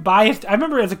fucking biased. I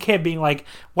remember as a kid being like,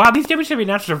 wow, these WCW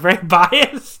announcers are very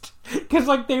biased. Because,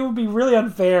 like, they would be really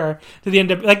unfair to the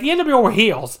NWO. Like, the NWO were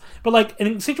heels. But, like,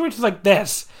 in situations like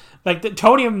this, like,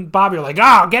 Tony and Bobby are like,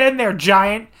 oh, get in there,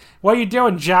 Giant. What are you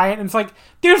doing, Giant? And it's like,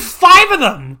 there's 5 of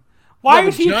them. Why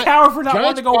is he a coward for not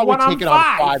wanting to go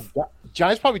 1-on-5?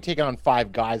 Giant's probably taken on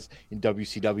 5 guys in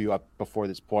WCW up before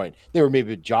this point. They were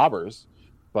maybe jobbers,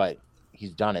 but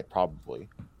he's done it probably.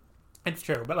 It's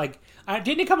true, but like,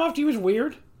 didn't it come off to you as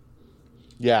weird?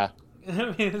 Yeah,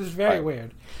 it was very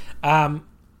weird.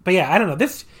 But yeah, I don't know.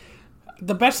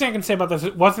 The best thing I can say about this,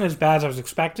 it wasn't as bad as I was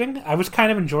expecting. I was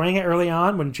kind of enjoying it early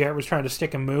on when Jarrett was trying to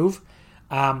stick and move,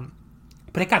 but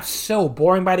it got so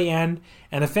boring by the end,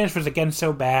 and the finish was again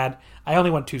so bad. I only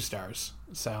went 2 stars,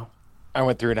 so I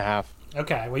went 3.5.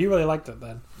 Okay, well, you really liked it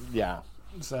then. Yeah,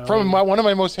 so from one of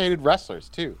my most hated wrestlers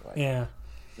too. Like, yeah.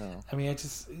 No. I mean, I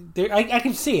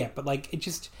can see it, but like, it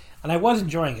just, and I was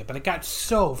enjoying it, but it got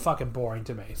so fucking boring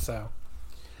to me. So,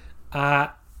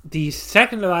 the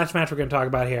second to last match we're going to talk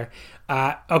about here,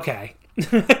 okay.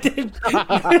 From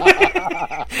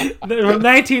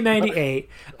 1998,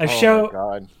 show. My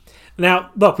God. Now,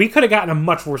 look, we could have gotten a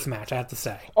much worse match, I have to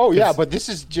say. Oh, yeah, but this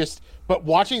is just, but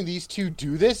watching these two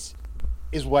do this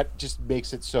is what just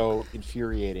makes it so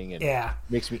infuriating and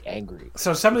makes me angry.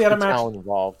 So some of the other matches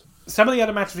involved. Some of the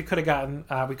other matches we could have gotten,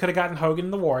 Hogan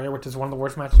and the Warrior, which is one of the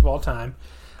worst matches of all time.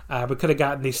 We could have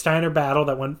gotten the Steiner battle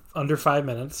that went under 5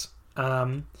 minutes. We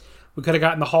could have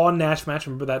gotten the Hall and Nash match.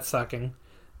 Remember that sucking.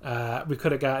 We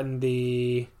could have gotten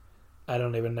the, I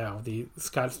don't even know, the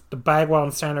Bagwell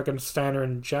and Steiner against Steiner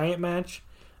and Giant match.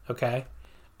 Okay.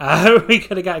 We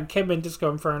could have gotten Kim and Disco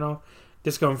Inferno.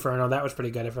 That was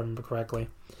pretty good if I remember correctly.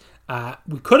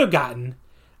 We could have gotten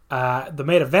the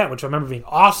main event, which I remember being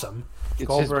awesome. It's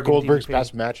Goldberg's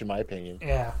best match, in my opinion.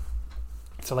 Yeah.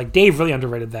 So, like, Dave really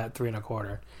underrated that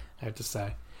 3.25, I have to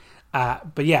say.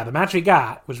 But, yeah, the match we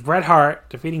got was Bret Hart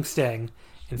defeating Sting.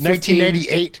 In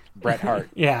 1988, Bret Hart.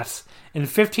 Yes. In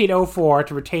 1504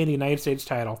 to retain the United States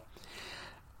title.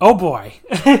 Oh, boy.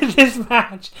 This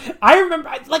match.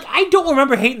 I don't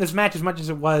remember hating this match as much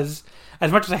as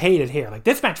I hated here. Like,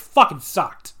 this match fucking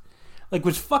sucked. Like,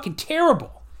 was fucking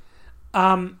terrible.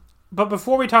 But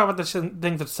before we talk about the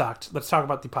things that sucked, let's talk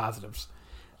about the positives.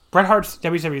 Bret Hart's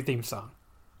WCW theme song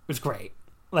was great.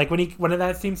 Like when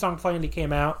that theme song played and he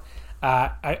came out,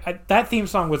 that theme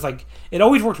song was like, it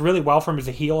always worked really well for him as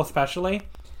a heel, especially.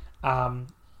 So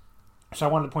I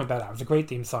wanted to point that out. It was a great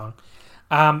theme song.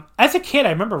 As a kid, I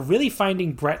remember really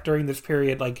finding Bret during this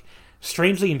period like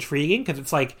strangely intriguing because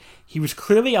it's like he was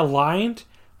clearly aligned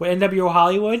with NWO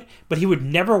Hollywood, but he would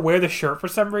never wear the shirt for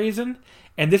some reason.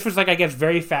 And this was, like, I guess,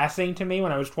 very fascinating to me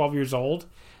when I was 12 years old.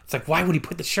 It's like, why would he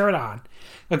put the shirt on?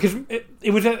 Because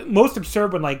it was most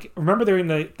absurd when, like, remember during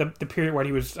the period when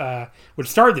he was would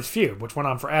start this feud, which went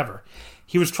on forever.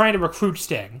 He was trying to recruit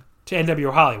Sting to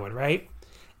NWO Hollywood, right?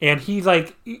 And he's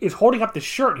like, is holding up the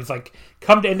shirt. He's like,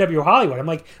 come to NWO Hollywood. I'm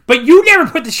like, but you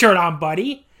never put the shirt on,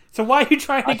 buddy. So why are you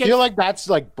trying to I feel like that's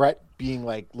like Bret being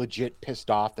like legit pissed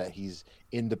off that he's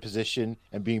in the position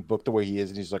and being booked the way he is,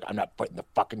 and he's like, I'm not putting the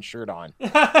fucking shirt on.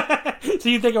 So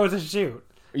you think it was a shoot?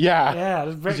 Yeah.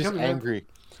 It was he's just angry.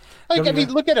 Like, I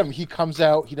mean, look at him. He comes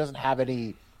out. He doesn't have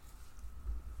any,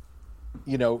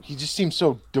 he just seems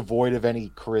so devoid of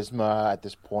any charisma at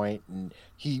this point. And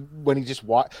when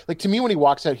he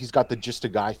walks out, he's got the just a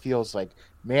guy feels like,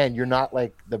 man, you're not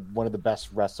like one of the best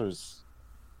wrestlers,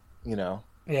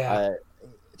 Yeah.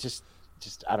 Just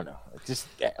I don't know. Just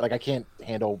like I can't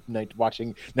handle watching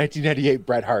 1998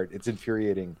 Bret Hart. It's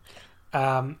infuriating.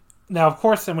 Now, of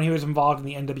course, then when he was involved in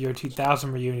the NWO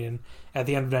 2000 reunion at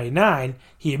the end of '99,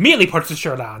 he immediately puts the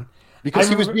shirt on because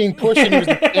he was being pushed and he was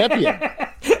the champion.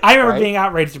 I remember being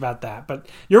outraged about that, but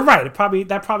you're right.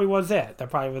 That probably was it.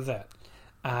 But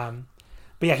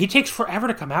yeah, he takes forever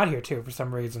to come out here too for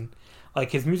some reason. Like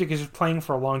his music is just playing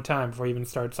for a long time before he even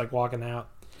starts like walking out.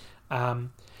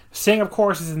 Sting, of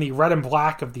course, is in the red and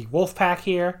black of the Wolfpack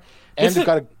here. And he's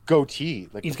got a goatee.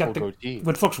 Like he's got the goatee.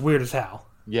 Which looks weird as hell.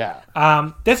 Yeah.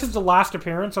 This is the last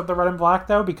appearance of the red and black,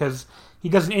 though, because he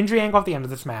does an injury angle at the end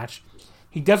of this match.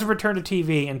 He doesn't return to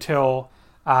TV until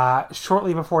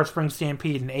shortly before Spring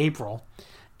Stampede in April.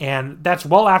 And that's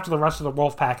well after the rest of the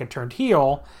Wolfpack had turned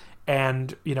heel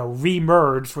and,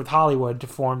 re-merged with Hollywood to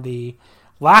form the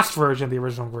last version of the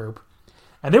original group.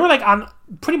 And they were like on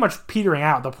pretty much petering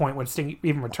out at the point when Sting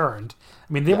even returned.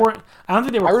 I mean, they weren't. I don't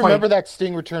think they were. I remember that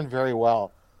Sting returned very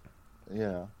well.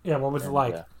 Yeah. Yeah. What was it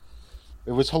like? Yeah.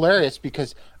 It was hilarious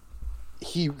because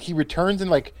he returns and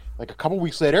like a couple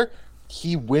weeks later,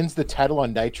 he wins the title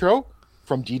on Nitro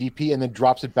from DDP and then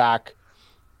drops it back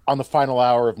on the final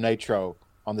hour of Nitro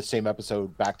on the same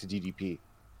episode back to DDP.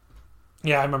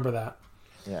 Yeah, I remember that.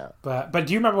 Yeah. But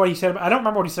do you remember what he said? I don't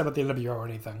remember what he said about the NWO or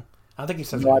anything. I don't think he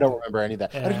said. No, I don't remember any of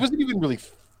that. Yeah. And he wasn't even really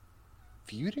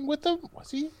feuding with them,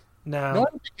 was he? No, I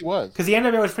don't think he was. Because the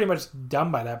NWO was pretty much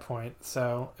done by that point,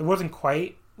 so it wasn't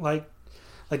quite like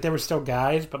there were still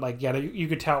guys, but like you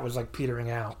could tell it was like petering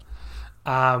out.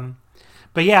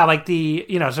 But yeah, like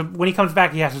so when he comes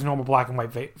back, he has his normal black and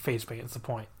white face paint. That's the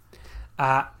point.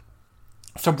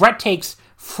 So Bret takes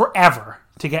forever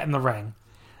to get in the ring.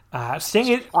 Sting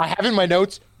is... I have in my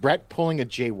notes Bret pulling a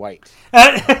Jay White.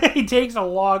 He takes a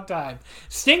long time.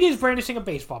 Sting is brandishing a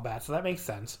baseball bat, so that makes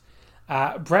sense.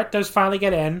 Bret does finally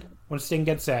get in when Sting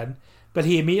gets in, but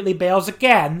he immediately bails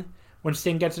again when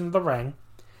Sting gets into the ring.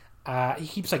 He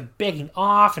keeps like begging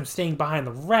off and staying behind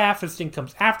the ref, and Sting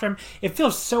comes after him. It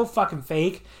feels so fucking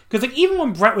fake because like even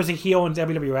when Bret was a heel in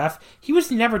WWF, he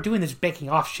was never doing this begging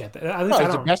off shit. At least He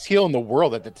was the best heel in the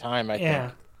world at the time. I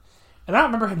think. And I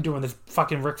don't remember him doing this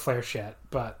fucking Ric Flair shit,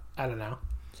 but I don't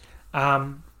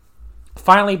know.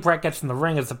 Finally, Bret gets in the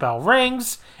ring as the bell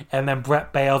rings, and then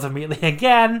Bret bails immediately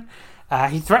again.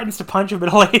 He threatens to punch a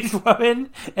middle-aged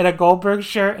woman in a Goldberg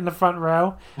shirt in the front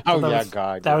row. Oh,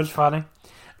 That was funny.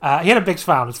 He had a big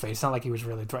smile on his face. Not like he was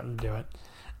really threatening to do it.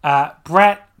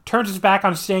 Bret turns his back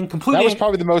on Sting completely. That was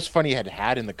probably the most fun he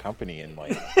had in the company in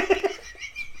like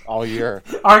all year.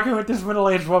 Arguing with this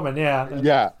middle-aged woman, yeah.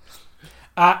 Yeah.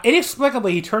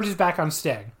 Inexplicably, he turns his back on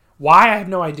Sting. Why? I have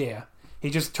no idea. He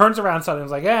just turns around suddenly and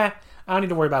is like, I don't need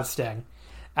to worry about Sting.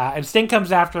 And Sting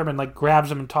comes after him and like grabs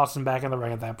him and tosses him back in the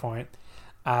ring at that point.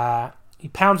 He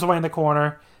pounds away in the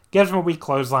corner, gives him a weak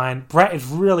clothesline. Bret is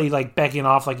really like begging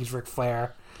off like he's Ric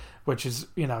Flair, which is,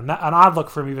 not an odd look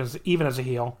for him even as a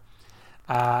heel.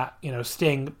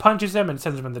 Sting punches him and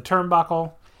sends him in the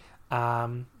turnbuckle.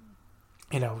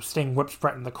 Sting whips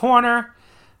Bret in the corner,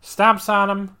 stomps on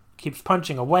him, keeps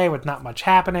punching away with not much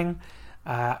happening.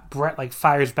 Bret like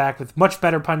fires back with much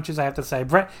better punches, I have to say.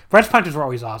 Bret's punches were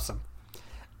always awesome.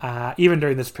 Even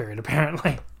during this period,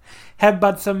 apparently.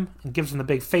 Headbutts him and gives him the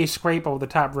big face scrape over the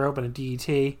top rope and a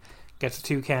DDT. Gets a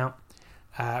 2 count.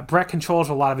 Bret controls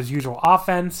a lot of his usual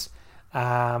offense.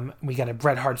 We got a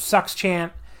Bret Hart sucks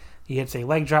chant. He hits a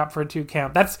leg drop for a 2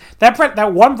 count.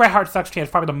 That one Bret Hart sucks chant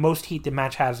is probably the most heat the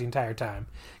match has the entire time.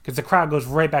 Because the crowd goes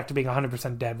right back to being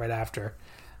 100% dead right after.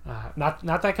 Not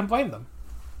that I can blame them.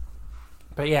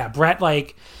 But yeah, Bret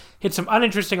like hits some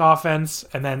uninteresting offense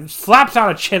and then slaps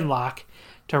on a chin lock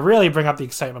to really bring up the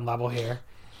excitement level here.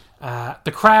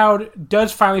 The crowd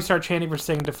does finally start chanting for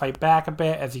Sting to fight back a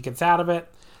bit as he gets out of it.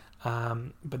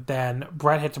 But then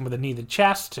Bret hits him with a knee to the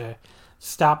chest to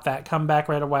stop that comeback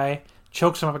right away.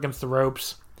 Chokes him up against the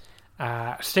ropes.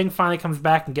 Sting finally comes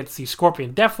back and gets the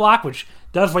Scorpion Deathlock, which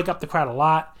does wake up the crowd a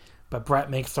lot. But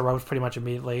Bret makes the ropes pretty much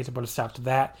immediately to put a stop to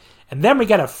that. And then we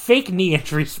get a fake knee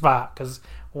injury spot, because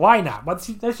why not? Let's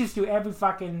just do every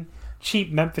fucking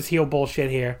cheap Memphis heel bullshit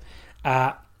here.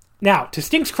 Now, to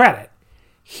Sting's credit,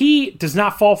 he does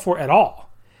not fall for it at all.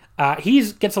 He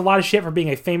gets a lot of shit for being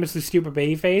a famously stupid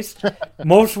babyface.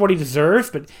 Most of what he deserves,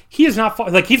 but he is not...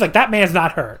 he's like, that man's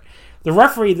not hurt. The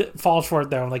referee falls for it,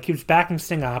 though, and keeps backing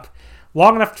Sting up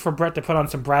long enough for Bret to put on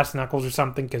some brass knuckles or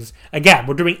something, because, again,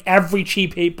 we're doing every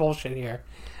cheap hate bullshit here.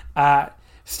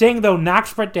 Sting, though,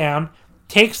 knocks Bret down,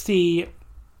 takes the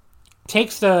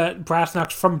brass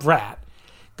knucks from Bret,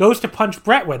 goes to punch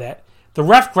Bret with it. The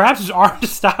ref grabs his arm to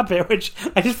stop it, which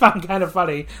I just found kind of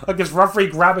funny. Like, this referee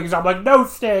grabbing his arm, like, no,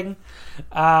 Sting!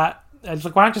 It's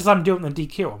like, why don't you just let him do it and then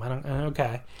DQ him?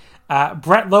 Okay.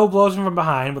 Bret low blows him from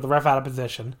behind with the ref out of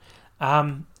position.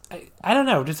 I don't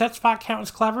know. Does that spot count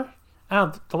as clever?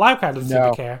 The live crowd doesn't seem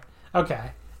to care.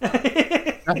 Okay.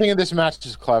 Nothing in this match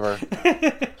is clever.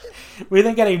 We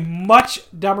then get a much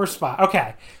dumber spot.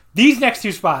 Okay. These next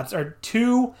 2 spots are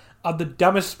 2 of the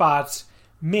dumbest spots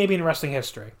maybe in wrestling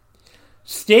history.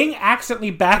 Sting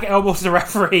accidentally back elbows the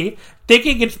referee,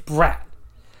 thinking it's Bret.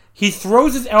 He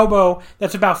throws his elbow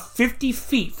that's about 50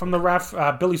 feet from the ref,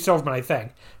 Billy Silverman, I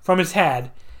think, from his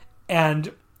head,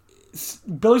 and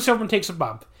Billy Silverman takes a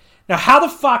bump. Now, how the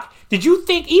fuck did you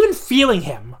think, even feeling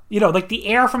him, like the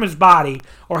air from his body,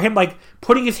 or him,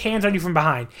 putting his hands on you from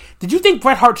behind, did you think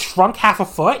Bret Hart shrunk half a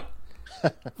foot?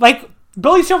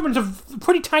 Billy Silverman's a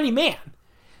pretty tiny man.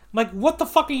 What the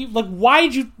fuck are you, why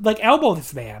did you, elbow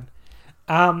this man?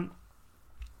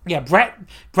 Yeah, Bret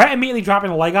immediately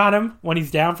dropping a leg on him when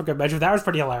he's down for good measure. That was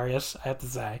pretty hilarious, I have to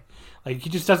say. He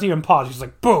just doesn't even pause. He's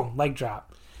like, boom, leg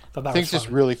drop. Things just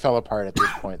really fell apart at this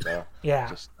point, though.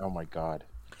 Yeah. Oh my god.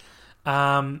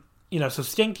 So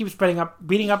Sting keeps beating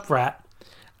up Bret.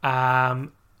 I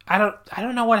I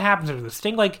don't know what happens to this.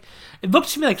 Sting, like, it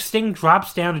looks to me like Sting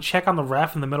drops down to check on the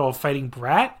ref in the middle of fighting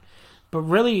Bret, but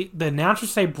really the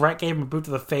announcers say Bret gave him a boot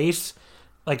to the face,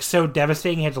 like so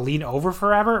devastating he had to lean over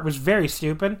forever. It was very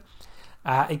stupid.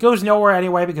 It goes nowhere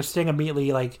anyway because Sting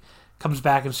immediately like comes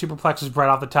back and superplexes Bret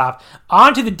off the top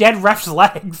onto the dead ref's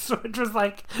legs, which was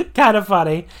like kind of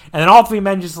funny. And then all three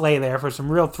men just lay there for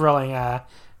some real thrilling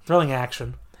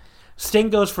action.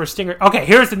 Sting goes for a stinger. Okay,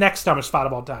 here's the next dumbest spot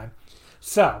of all time.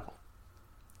 So,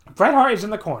 Bret Hart is in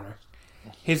the corner.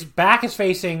 His back is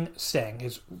facing Sting.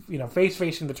 His face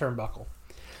facing the turnbuckle.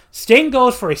 Sting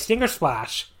goes for a stinger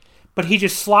splash, but he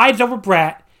just slides over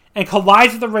Bret and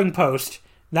collides with the ring post,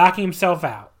 knocking himself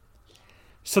out.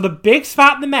 So the big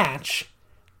spot in the match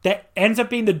that ends up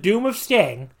being the doom of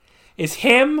Sting is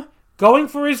him going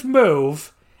for his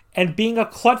move and being a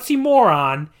klutzy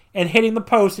moron and hitting the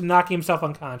post and knocking himself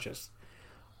unconscious.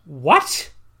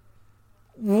 What?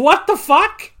 What the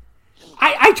fuck?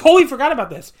 I totally forgot about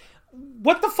this.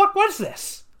 What the fuck was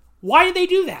this? Why did they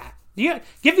do that?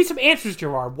 Give me some answers,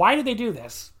 Gerard. Why did they do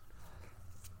this?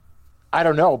 I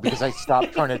don't know, because I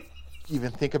stopped trying to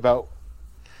even think about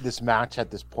this match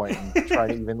at this point and try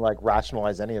to even like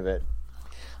rationalize any of it.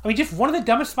 I mean, just one of the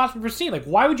dumbest spots we've ever seen. Like,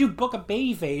 why would you book a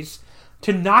babyface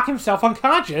to knock himself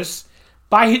unconscious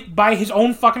by his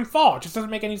own fucking fault? It just doesn't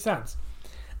make any sense.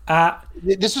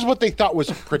 This is what they thought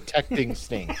was protecting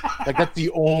Sting. Like, that's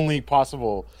the only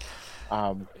possible.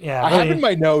 I have in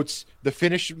my notes the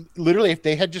finish. Literally, if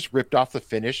they had just ripped off the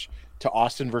finish to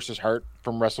Austin versus Hart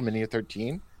from WrestleMania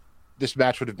 13, this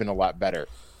match would have been a lot better.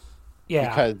 Yeah,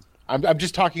 because I'm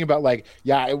just talking about like,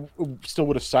 it still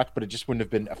would have sucked, but it just wouldn't have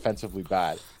been offensively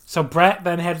bad. So Bret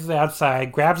then heads to the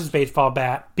outside, grabs his baseball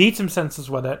bat, beats him senseless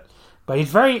with it, but he's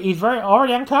very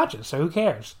already unconscious, so who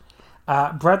cares?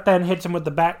 Bret then hits him with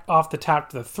the bat off the top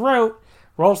to the throat,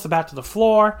 rolls the bat to the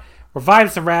floor,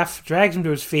 revives the ref, drags him to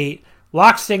his feet,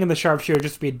 locks Sting in the sharpshooter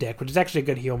just to be a dick, which is actually a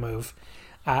good heel move.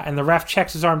 And the ref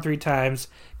checks his arm 3 times,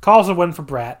 calls a win for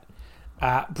Bret.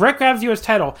 Bret grabs the U.S.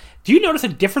 title. Do you notice a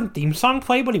different theme song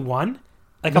played when he won?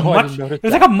 It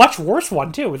was like a much worse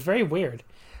one, too. It was very weird.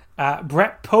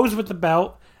 Bret posed with the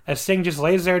belt as Sting just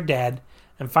lays there dead,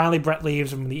 and finally Bret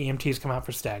leaves and the EMTs come out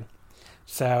for Sting.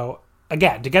 So,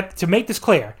 again, to make this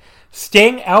clear,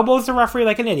 Sting elbows the referee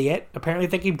like an idiot, apparently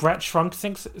thinking Bret shrunk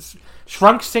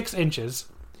 6 inches.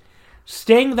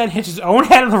 Sting then hits his own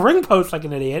head on the ring post like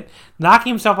an idiot, knocking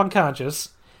himself unconscious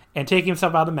and taking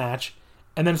himself out of the match,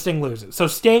 and then Sting loses. So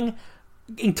Sting,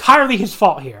 entirely his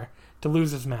fault here to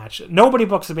lose this match. Nobody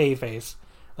books a babyface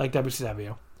like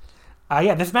WCW.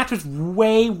 This match was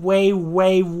way, way,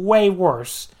 way, way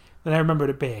worse than I remembered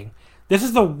it being. This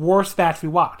is the worst match we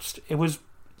watched. It was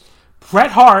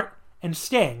Bret Hart and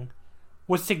Sting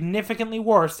was significantly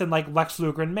worse than like Lex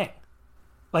Luger and Ming.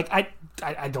 Like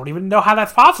I don't even know how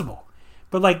that's possible.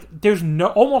 But like there's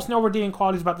almost no redeeming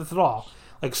qualities about this at all.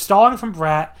 Like stalling from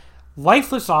Bret,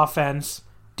 lifeless offense,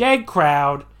 dead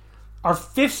crowd, our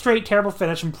 5th straight terrible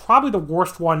finish, and probably the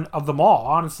worst one of them all,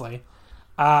 honestly.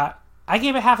 I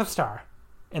gave it half a star,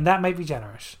 and that might be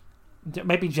generous. It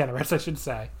might be generous, I should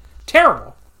say.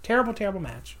 Terrible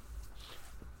match.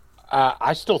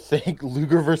 I still think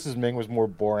Luger versus Ming was more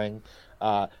boring.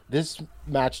 This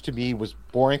match to me was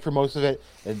boring for most of it,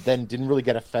 and then didn't really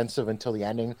get offensive until the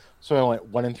ending. So I went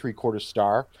 1 3/4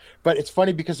 star. But it's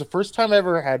funny because the first time I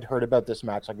ever had heard about this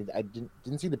match, like I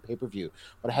didn't see the pay-per-view,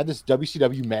 but I had this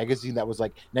WCW magazine that was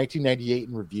like 1998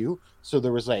 in review. So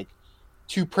there was like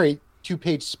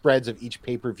two-page spreads of each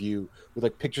pay-per-view with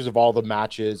like pictures of all the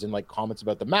matches and like comments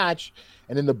about the match.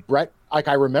 And then the Bret, like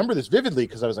I remember this vividly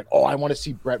because I was like, oh, I want to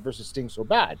see Bret versus Sting so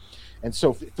bad. And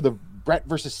so for the Bret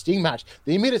versus Sting match,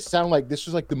 they made it sound like this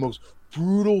was like the most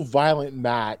brutal, violent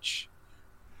match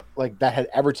like that had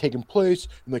ever taken place,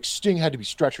 and like Sting had to be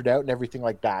stretchered out and everything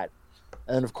like that.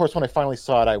 And of course, when I finally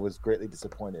saw it, I was greatly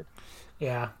disappointed.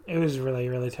 Yeah, it was really,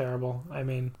 really terrible. I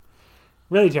mean,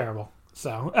 really terrible.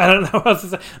 So I don't know what else to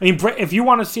say. I mean, Bret, if you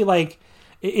want to see like,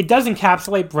 it does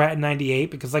encapsulate Bret in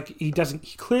 '98 because like he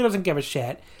clearly doesn't give a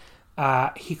shit.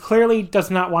 He clearly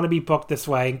does not want to be booked this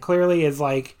way, and clearly is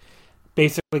like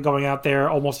basically going out there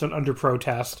almost under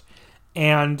protest.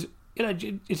 And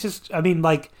it's just, I mean,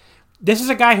 like, this is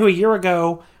a guy who a year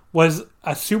ago was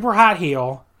a super hot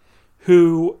heel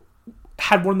who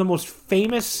had one of the most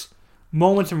famous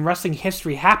moments in wrestling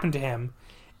history happen to him,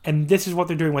 and this is what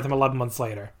they're doing with him 11 months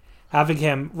later. Having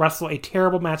him wrestle a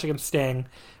terrible match against Sting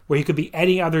where he could be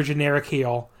any other generic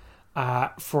heel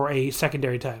for a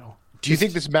secondary title. Do you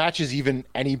think this match is even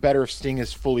any better if Sting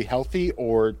is fully healthy,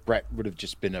 or Bret would have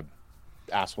just been a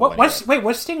asshole?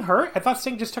 Was Sting hurt? I thought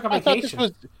Sting just took a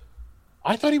vacation.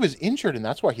 I thought he was injured, and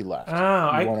that's why he left. Oh,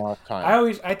 I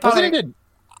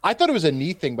thought it was a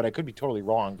knee thing, but I could be totally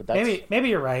wrong. But that's... maybe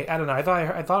you're right. I don't know. I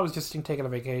thought it was just him taking a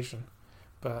vacation,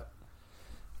 but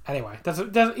anyway,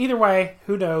 either way,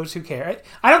 who knows? Who cares?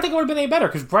 I don't think it would have been any better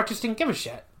because Brett just didn't give a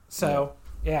shit. So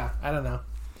yeah, I don't know.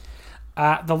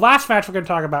 The last match we're going to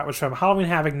talk about was from Halloween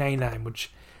Havoc 99,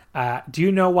 which. Do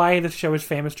you know why this show is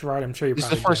famous, Gerard? I'm sure you probably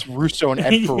This is the first Russo and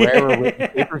Ed Ferreira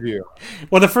pay-per-view.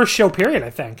 Well, the first show period, I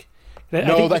think. They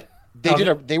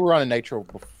were on a Nitro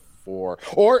before.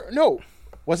 Or, no,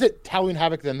 was it Halloween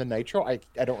Havoc then the Nitro? I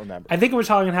don't remember. I think it was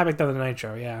Halloween Havoc then the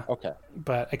Nitro, yeah. Okay.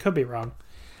 But I could be wrong.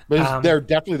 But they're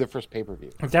definitely the first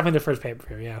pay-per-view. Definitely the first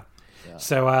pay-per-view, yeah.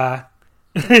 So, like,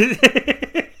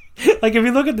 if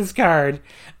you look at this card,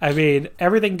 I mean,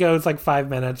 everything goes like 5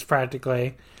 minutes,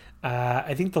 practically.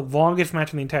 I think the longest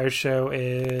match in the entire show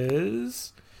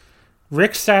is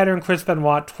Rick Steiner and Chris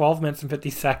Benoit, 12 minutes and 50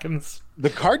 seconds.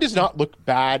 The card does not look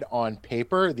bad on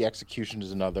paper. The execution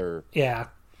is another. Yeah.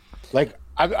 Like,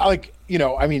 no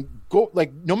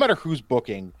matter who's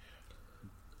booking,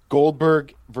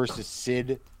 Goldberg versus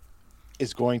Sid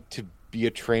is going to be a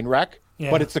train wreck,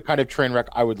 but it's the kind of train wreck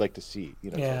I would like to see.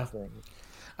 Yeah. Sort of thing.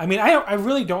 I mean, I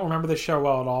really don't remember the show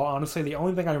well at all. Honestly, the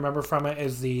only thing I remember from it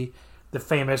is the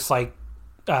famous, like,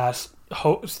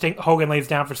 Hogan lays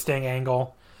down for Sting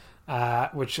angle,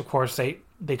 which, of course, they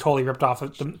totally ripped off.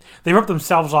 They ripped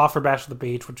themselves off for Bash at the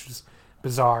Beach, which was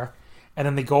bizarre. And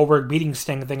then the Goldberg beating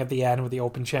Sting thing at the end with the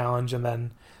open challenge, and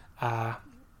then,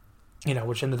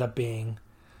 which ended up being,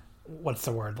 what's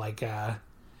the word? Like, it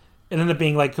ended up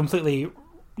being, like, completely,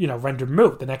 rendered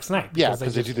moot the next night. Yeah,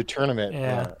 because they do the tournament.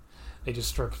 Yeah. They just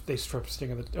strip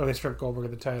Sting they strip Goldberg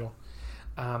of the title.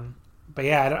 But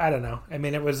yeah, I don't know. I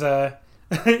mean, I'm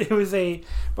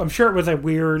sure it was a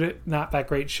weird, not that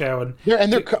great show.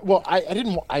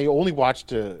 I only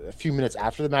watched a few minutes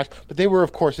after the match, but they were,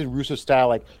 of course, in Russo style,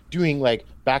 like doing like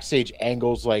backstage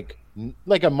angles, like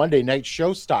a Monday night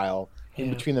show style in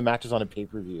between the matches on a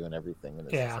pay-per-view and everything. And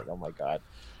it's just like, oh my God.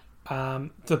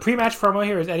 The pre-match promo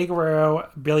here is Eddie Guerrero,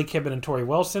 Billy Kidman, and Tori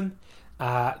Wilson.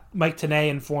 Mike Tenay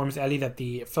informs Eddie that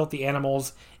the Filthy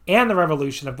Animals and the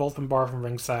Revolution have both been barred from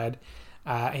ringside.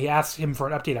 He asks him for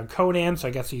an update on Conan, so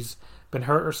I guess he's been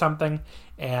hurt or something.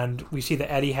 And we see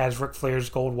that Eddie has Ric Flair's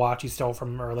gold watch he stole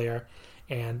from him earlier.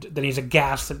 And then he's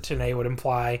aghast that Tenay would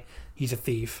imply he's a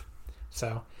thief.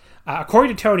 So,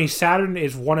 according to Tony, Saturn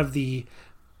is one of the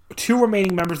 2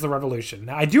 remaining members of the Revolution.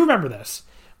 Now, I do remember this.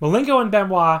 Malenko and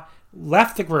Benoit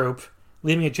left the group,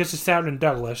 leaving it just as Saturn and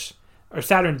Douglas.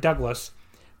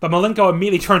 But Malenko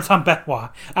immediately turns on Benoit.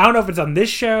 I don't know if it's on this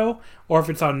show or if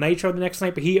it's on Nitro the next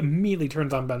night, but he immediately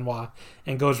turns on Benoit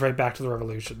and goes right back to the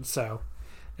Revolution. So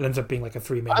it ends up being like a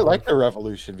 3-man. I like the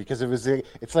Revolution because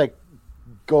it's like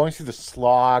going through the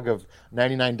slog of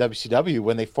 99 WCW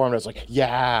when they formed. I was like,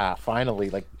 yeah, finally,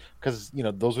 like, because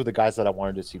those were the guys that I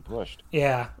wanted to see pushed.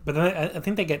 Yeah, but then I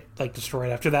think they get like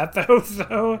destroyed after that though.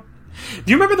 So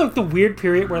do you remember the weird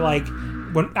period where like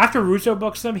after Russo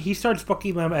books them, he starts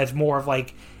booking them as more of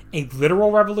like a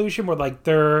literal revolution where like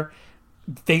they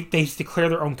declare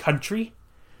their own country?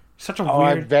 Such a weird.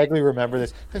 I vaguely remember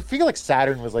this. I feel like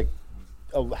Saturn was like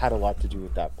had a lot to do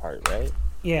with that part, right?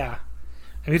 Yeah,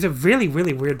 I mean, it's a really,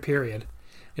 really weird period.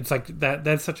 It's like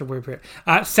that's such a weird period.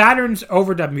 Saturn's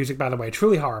overdub music, by the way,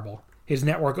 truly horrible. His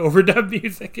network overdub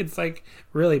music, it's like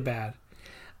really bad.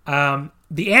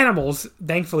 The Animals,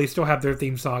 thankfully, still have their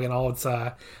theme song in all its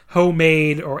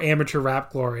homemade or amateur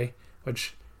rap glory,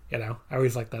 which, I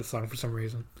always like that song for some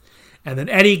reason. And then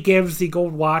Eddie gives the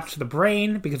gold watch to the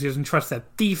Brain because he doesn't trust that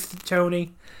thief,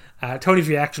 Tony. Tony's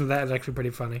reaction to that is actually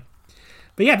pretty funny.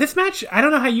 But yeah, this match, I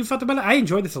don't know how you felt about it. I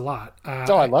enjoyed this a lot. I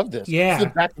love this. Yeah. It's a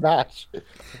back match.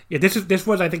 Yeah, this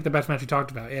was, I think, the best match we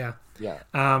talked about, yeah. Yeah.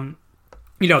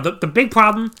 The big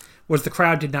problem was the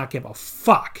crowd did not give a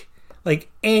fuck.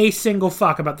 Like, a single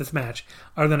fuck about this match,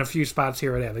 other than a few spots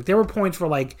here or there. Like, there were points where,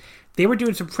 like, they were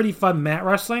doing some pretty fun mat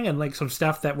wrestling and, like, some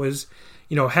stuff that was,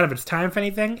 ahead of its time, if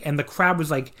anything. And the crowd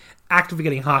was, like, actively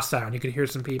getting hostile. And you could hear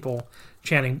some people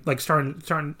chanting, like, starting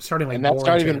like, and that's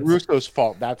not even Russo's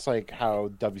fault. That's, like, how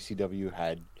WCW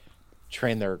had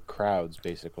trained their crowds,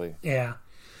 basically. Yeah.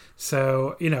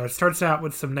 So, it starts out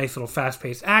with some nice little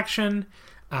fast-paced action.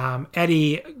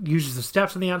 Eddie uses the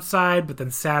steps on the outside, but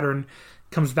then Saturn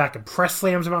comes back and press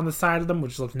slams him on the side of them,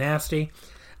 which looks nasty.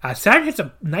 Saturn hits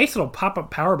a nice little pop-up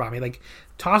powerbomb. He, like,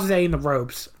 tosses Eddie in the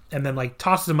ropes and then, like,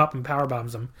 tosses him up and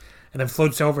powerbombs him and then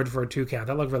floats over for a 2 count.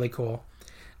 That looked really cool.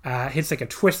 Hits, like, a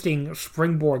twisting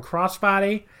springboard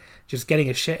crossbody, just getting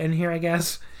his shit in here, I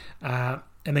guess. And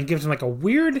then gives him, like, a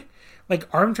weird,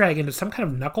 arm drag into some kind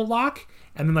of knuckle lock,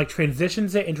 and then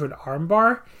transitions it into an arm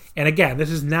bar. And again, this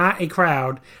is not a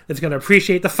crowd that's going to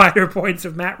appreciate the finer points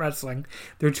of mat wrestling.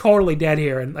 They're totally dead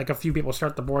here, and a few people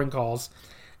start the boring calls.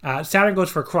 Saturn goes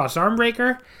for a cross arm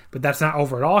breaker, but that's not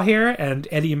over at all here. And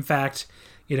Eddie, in fact,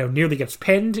 nearly gets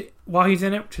pinned while he's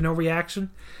in it to no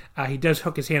reaction. He does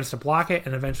hook his hands to block it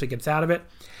and eventually gets out of it.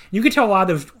 You can tell a lot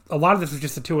of this was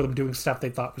just the two of them doing stuff they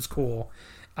thought was cool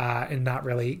and not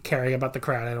really caring about the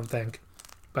crowd, I don't think.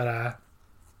 But,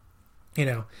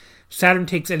 Saturn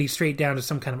takes Eddie straight down to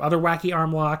some kind of other wacky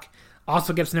arm lock.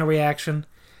 Also gets no reaction.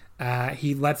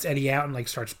 He lets Eddie out and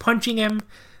starts punching him.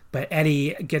 But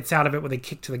Eddie gets out of it with a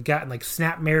kick to the gut and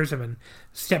snap mares him and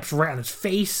steps right on his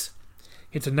face.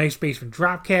 Hits a nice basement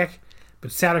drop kick.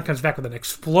 But Saturn comes back with an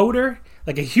exploder.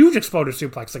 A huge exploder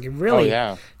suplex. It really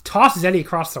tosses Eddie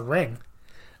across the ring.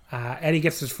 Eddie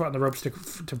gets his foot on the ropes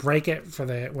to break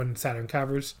it when Saturn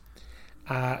covers.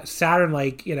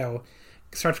 Saturn,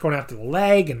 starts going after the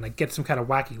leg and gets some kind of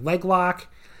wacky leg lock.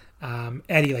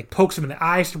 Eddie pokes him in the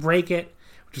eyes to break it,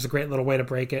 which is a great little way to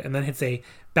break it, and then hits a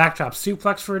backdrop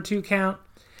suplex for a 2 count.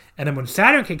 And then when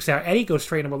Saturn kicks out, Eddie goes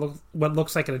straight into what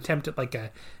looks like an attempt at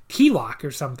a key lock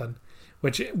or something,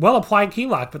 which well applied key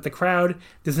lock, but the crowd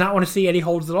does not want to see Eddie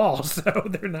holds at all, so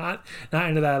they're not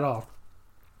into that at all.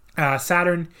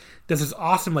 Saturn does this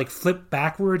awesome flip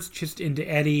backwards just into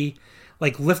Eddie,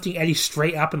 lifting Eddie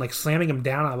straight up and slamming him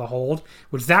down out of the hold,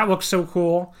 which that looks so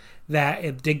cool that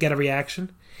it did get a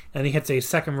reaction. And he hits a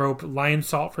second rope lion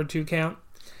salt for a 2 count.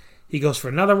 He goes for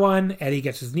another one. Eddie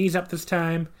gets his knees up this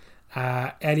time.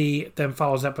 Eddie then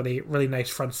follows up with a really nice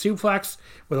front suplex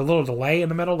with a little delay in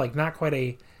the middle, not quite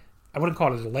I wouldn't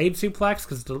call it a delayed suplex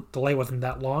because the delay wasn't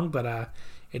that long, but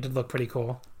it did look pretty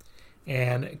cool.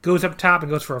 And it goes up top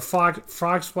and goes for a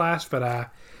frog splash,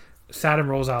 but Saturn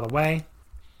rolls out of the way.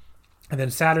 And then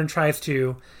Saturn tries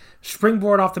to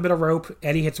springboard off the middle rope.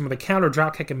 Eddie hits him with a counter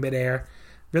drop kick in midair.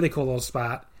 Really cool little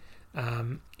spot.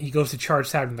 He goes to charge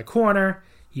Saturn in the corner.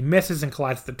 He misses and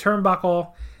collides with the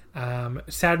turnbuckle.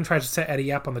 Saturn tries to set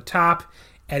Eddie up on the top.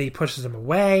 Eddie pushes him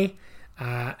away.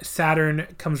 Saturn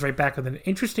comes right back with an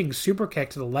interesting super kick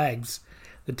to the legs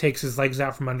that takes his legs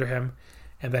out from under him.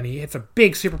 And then he hits a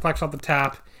big superplex off the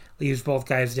top, leaves both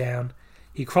guys down.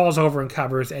 He crawls over and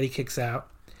covers. Eddie kicks out.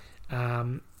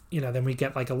 Then we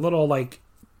get a little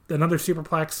another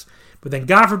superplex. But then,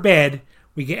 God forbid,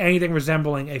 we get anything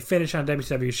resembling a finish on a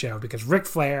WCW show because Ric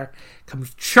Flair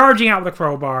comes charging out with a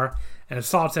crowbar and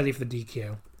assaults Eddie for the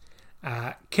DQ.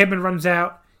 Kidman runs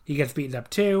out. He gets beaten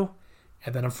up too.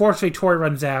 And then, unfortunately, Tori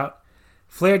runs out.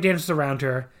 Flair dances around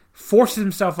her, forces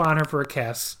himself on her for a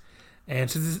kiss. And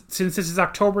since this is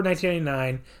October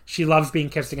 1999, she loves being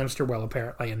kissed against her will,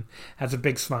 apparently, and has a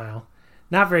big smile.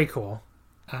 Not very cool.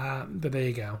 But there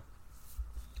you go.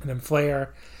 And then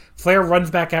Flair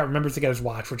runs back out, remembers to get his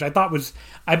watch, which I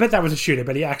bet that was a shooter,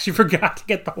 but he actually forgot to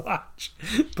get the watch.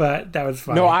 But that was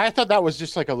funny. No, I thought that was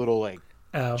just a little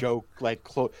joke.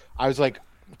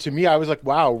 To me, I was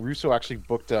wow, Russo actually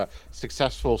booked a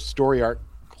successful story arc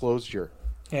closure.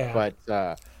 Yeah.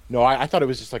 But no, I thought it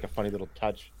was just a funny little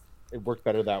touch. It worked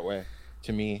better that way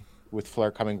to me, with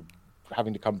Flair having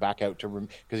to come back out to room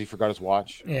because he forgot his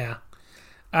watch. Yeah.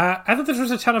 I thought this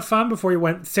was a ton of fun before he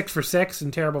went 6 for 6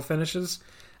 in terrible finishes.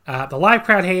 The live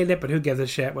crowd hated it, but who gives a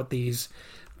shit what these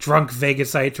drunk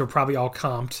Vegas-ites who are probably all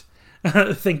comped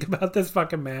think about this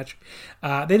fucking match.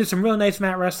 They did some really nice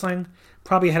mat wrestling,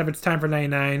 probably ahead of its time for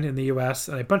 99 in the US,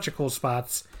 and a bunch of cool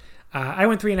spots. I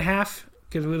went 3.5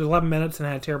 because it was 11 minutes and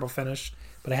I had a terrible finish,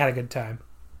 but I had a good time.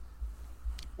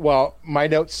 Well, my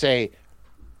notes say,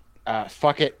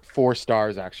 fuck it, 4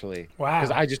 stars, actually. Wow.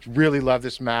 Because I just really love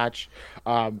this match.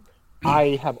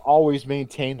 I have always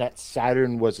maintained that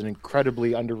Saturn was an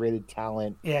incredibly underrated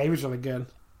talent. Yeah, he was really good.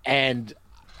 And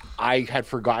I had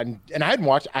forgotten, and I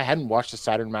hadn't watched a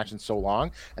Saturn match in so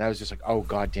long, and I was just oh,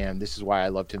 goddamn, this is why I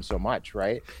loved him so much,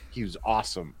 right? He was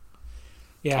awesome.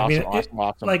 Yeah,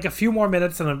 awesome. A few more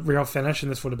minutes and a real finish,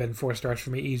 and this would have been 4 stars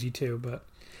for me, easy too. But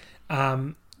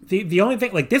the only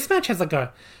thing, this match has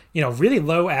a really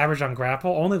low average on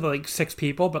Grapple, only 6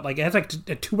 people, but it has a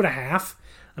 2.5.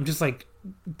 I'm just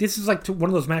this is one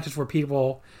of those matches where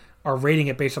people are rating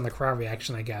it based on the crowd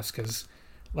reaction, I guess, because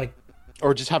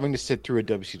or just having to sit through a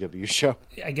WCW show.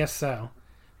 I guess so.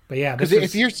 But yeah, because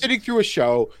if you're sitting through a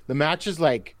show, the match is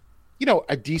a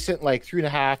decent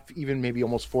 3.5, even maybe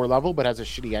almost 4 level, but has a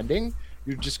shitty ending.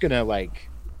 You're just gonna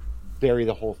bury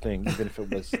the whole thing, even if it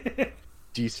was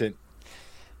decent.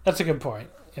 That's a good point.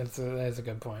 That is a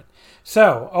good point.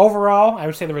 So overall, I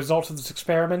would say the results of this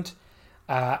experiment,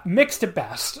 mixed at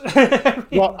best.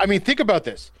 Well, I mean, think about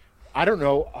this. I don't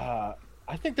know.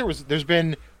 I think there's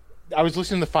been I was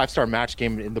listening to the 5-star match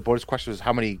game, and the bonus question was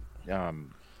how many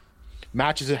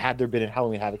matches had there been in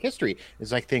Halloween Havoc history.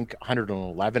 It's, I think,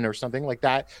 111 or something like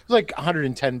that. It's like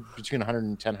 110, between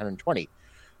 110 and 120.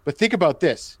 But think about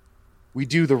this. We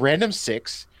do the random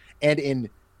 6, and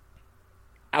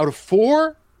out of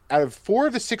four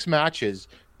of the 6 matches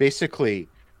basically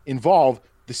involve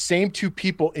the same 2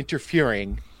 people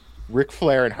interfering, Ric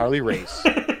Flair and Harley Race,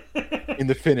 in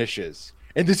the finishes.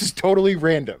 And this is totally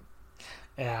random.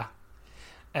 Yeah.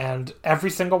 And every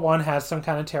single one has some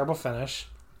kind of terrible finish.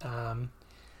 I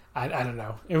don't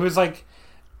know. It was like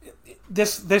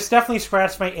this definitely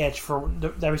scratched my itch for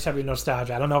WCW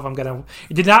nostalgia. I don't know if I'm gonna.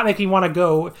 It did not make me want to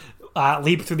go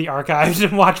leap through the archives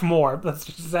and watch more. Let's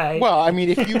just say. Well, I mean,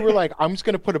 if you were like, I'm just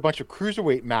gonna put a bunch of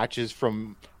cruiserweight matches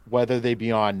from whether they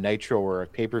be on Nitro or a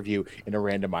pay-per-view in a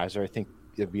randomizer, I think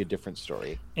it'd be a different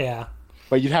story. Yeah.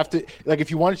 But you'd have to, like, if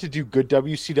you wanted to do good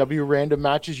WCW random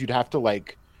matches, you'd have to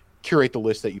like curate the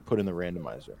list that you put in the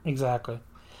randomizer. Exactly.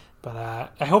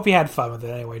 But I hope you had fun with it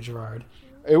anyway, Gerard.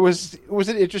 It was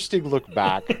an interesting look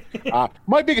back.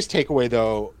 My biggest takeaway,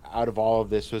 though, out of all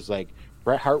of this was like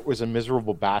Bret Hart was a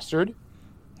miserable bastard,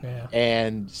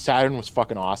 and Saturn was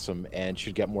fucking awesome and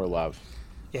should get more love.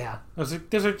 Yeah, those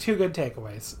are 2 good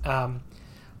takeaways.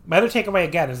 My other takeaway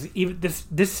again is even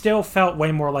this still felt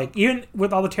way more like, even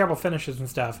with all the terrible finishes and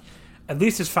stuff, at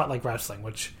least this felt like wrestling.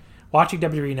 Which watching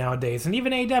WWE nowadays and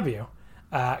even AEW.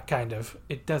 Kind of.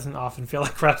 It doesn't often feel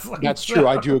like wrestling. That's true.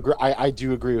 I do agree. I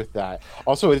do agree with that.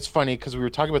 Also, it's funny because we were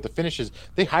talking about the finishes.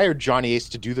 They hired Johnny Ace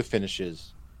to do the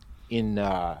finishes in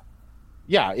the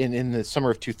summer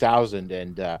of 2000,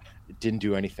 and didn't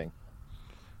do anything.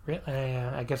 Really?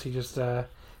 I guess he just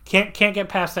can't get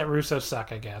past that Russo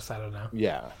suck. I guess I don't know.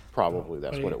 Yeah, probably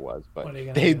that's what it was. But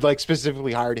they like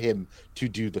specifically hired him to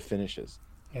do the finishes.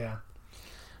 Yeah.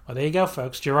 Well, there you go,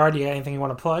 folks. Gerard, do you got anything you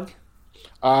want to plug?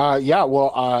 As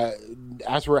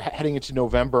we're heading into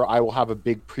November, I will have a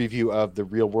big preview of the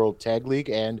Real World Tag League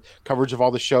and coverage of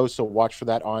all the shows, so watch for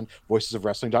that on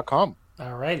voicesofwrestling.com.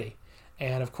 Alrighty.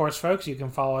 And of course, folks, you can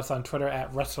follow us on Twitter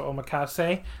at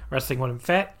WrestleOmakase, Wrestling When I'm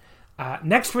Fit.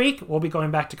 Next week, we'll be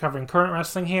going back to covering current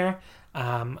wrestling here.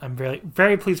 I'm very,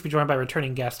 very pleased to be joined by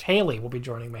returning guest Haley will be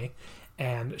joining me.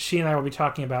 And she and I will be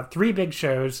talking about 3 big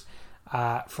shows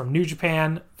from New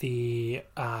Japan, the...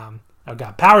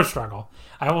 Power Struggle.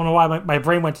 I don't know why my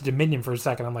brain went to Dominion for a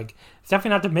second. I'm like, it's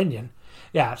definitely not Dominion.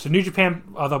 Yeah, so New Japan,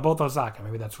 although both Osaka,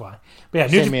 maybe that's why. But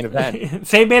yeah, main event.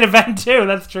 Same main event too,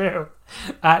 that's true.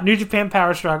 New Japan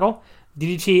Power Struggle,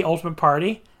 DDT Ultimate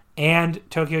Party, and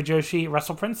Tokyo Joshi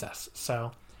Wrestle Princess.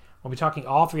 So we'll be talking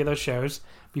all 3 of those shows.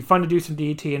 Be fun to do some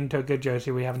DDT and Tokyo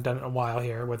Joshi. We haven't done it in a while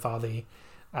here with all the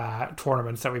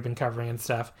tournaments that we've been covering and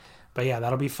stuff. But yeah,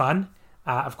 that'll be fun.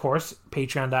 Of course,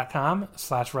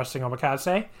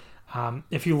 patreon.com/WrestlingOmakase.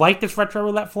 If you like this Retro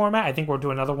Roulette format, I think we'll do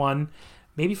another one,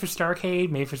 maybe for Starrcade,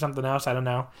 maybe for something else, I don't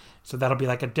know. So that'll be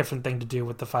like a different thing to do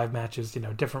with the 5 matches,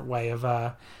 different way of,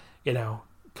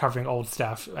 covering old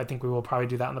stuff. I think we will probably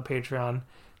do that on the Patreon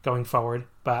going forward.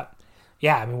 But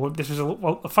yeah, I mean, this was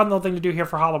a fun little thing to do here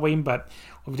for Halloween, but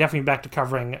we'll be definitely back to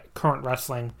covering current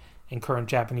wrestling and current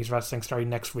Japanese wrestling starting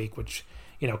next week, which...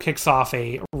 kicks off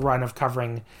a run of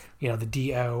covering, the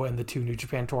DO and the 2 New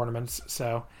Japan tournaments.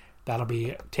 So that'll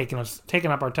be taking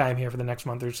up our time here for the next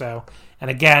month or so. And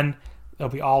again,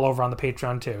 it'll be all over on the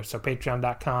Patreon too. So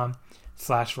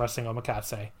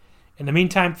patreon.com/WrestlingOmakase. In the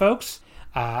meantime, folks,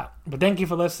 but thank you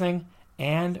for listening,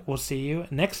 and we'll see you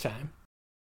next time.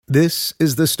 This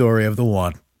is the story of the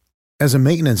one. As a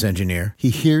maintenance engineer,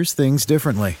 he hears things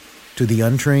differently. To the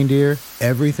untrained ear,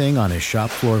 everything on his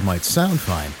shop floor might sound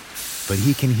fine, but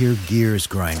he can hear gears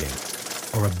grinding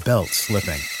or a belt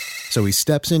slipping. So he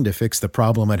steps in to fix the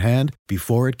problem at hand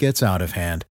before it gets out of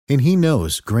hand. And he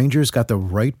knows Grainger's got the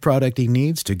right product he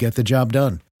needs to get the job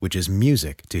done, which is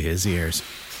music to his ears.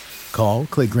 Call,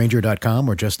 click Grainger.com,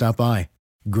 or just stop by.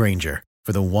 Grainger,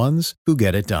 for the ones who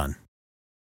get it done.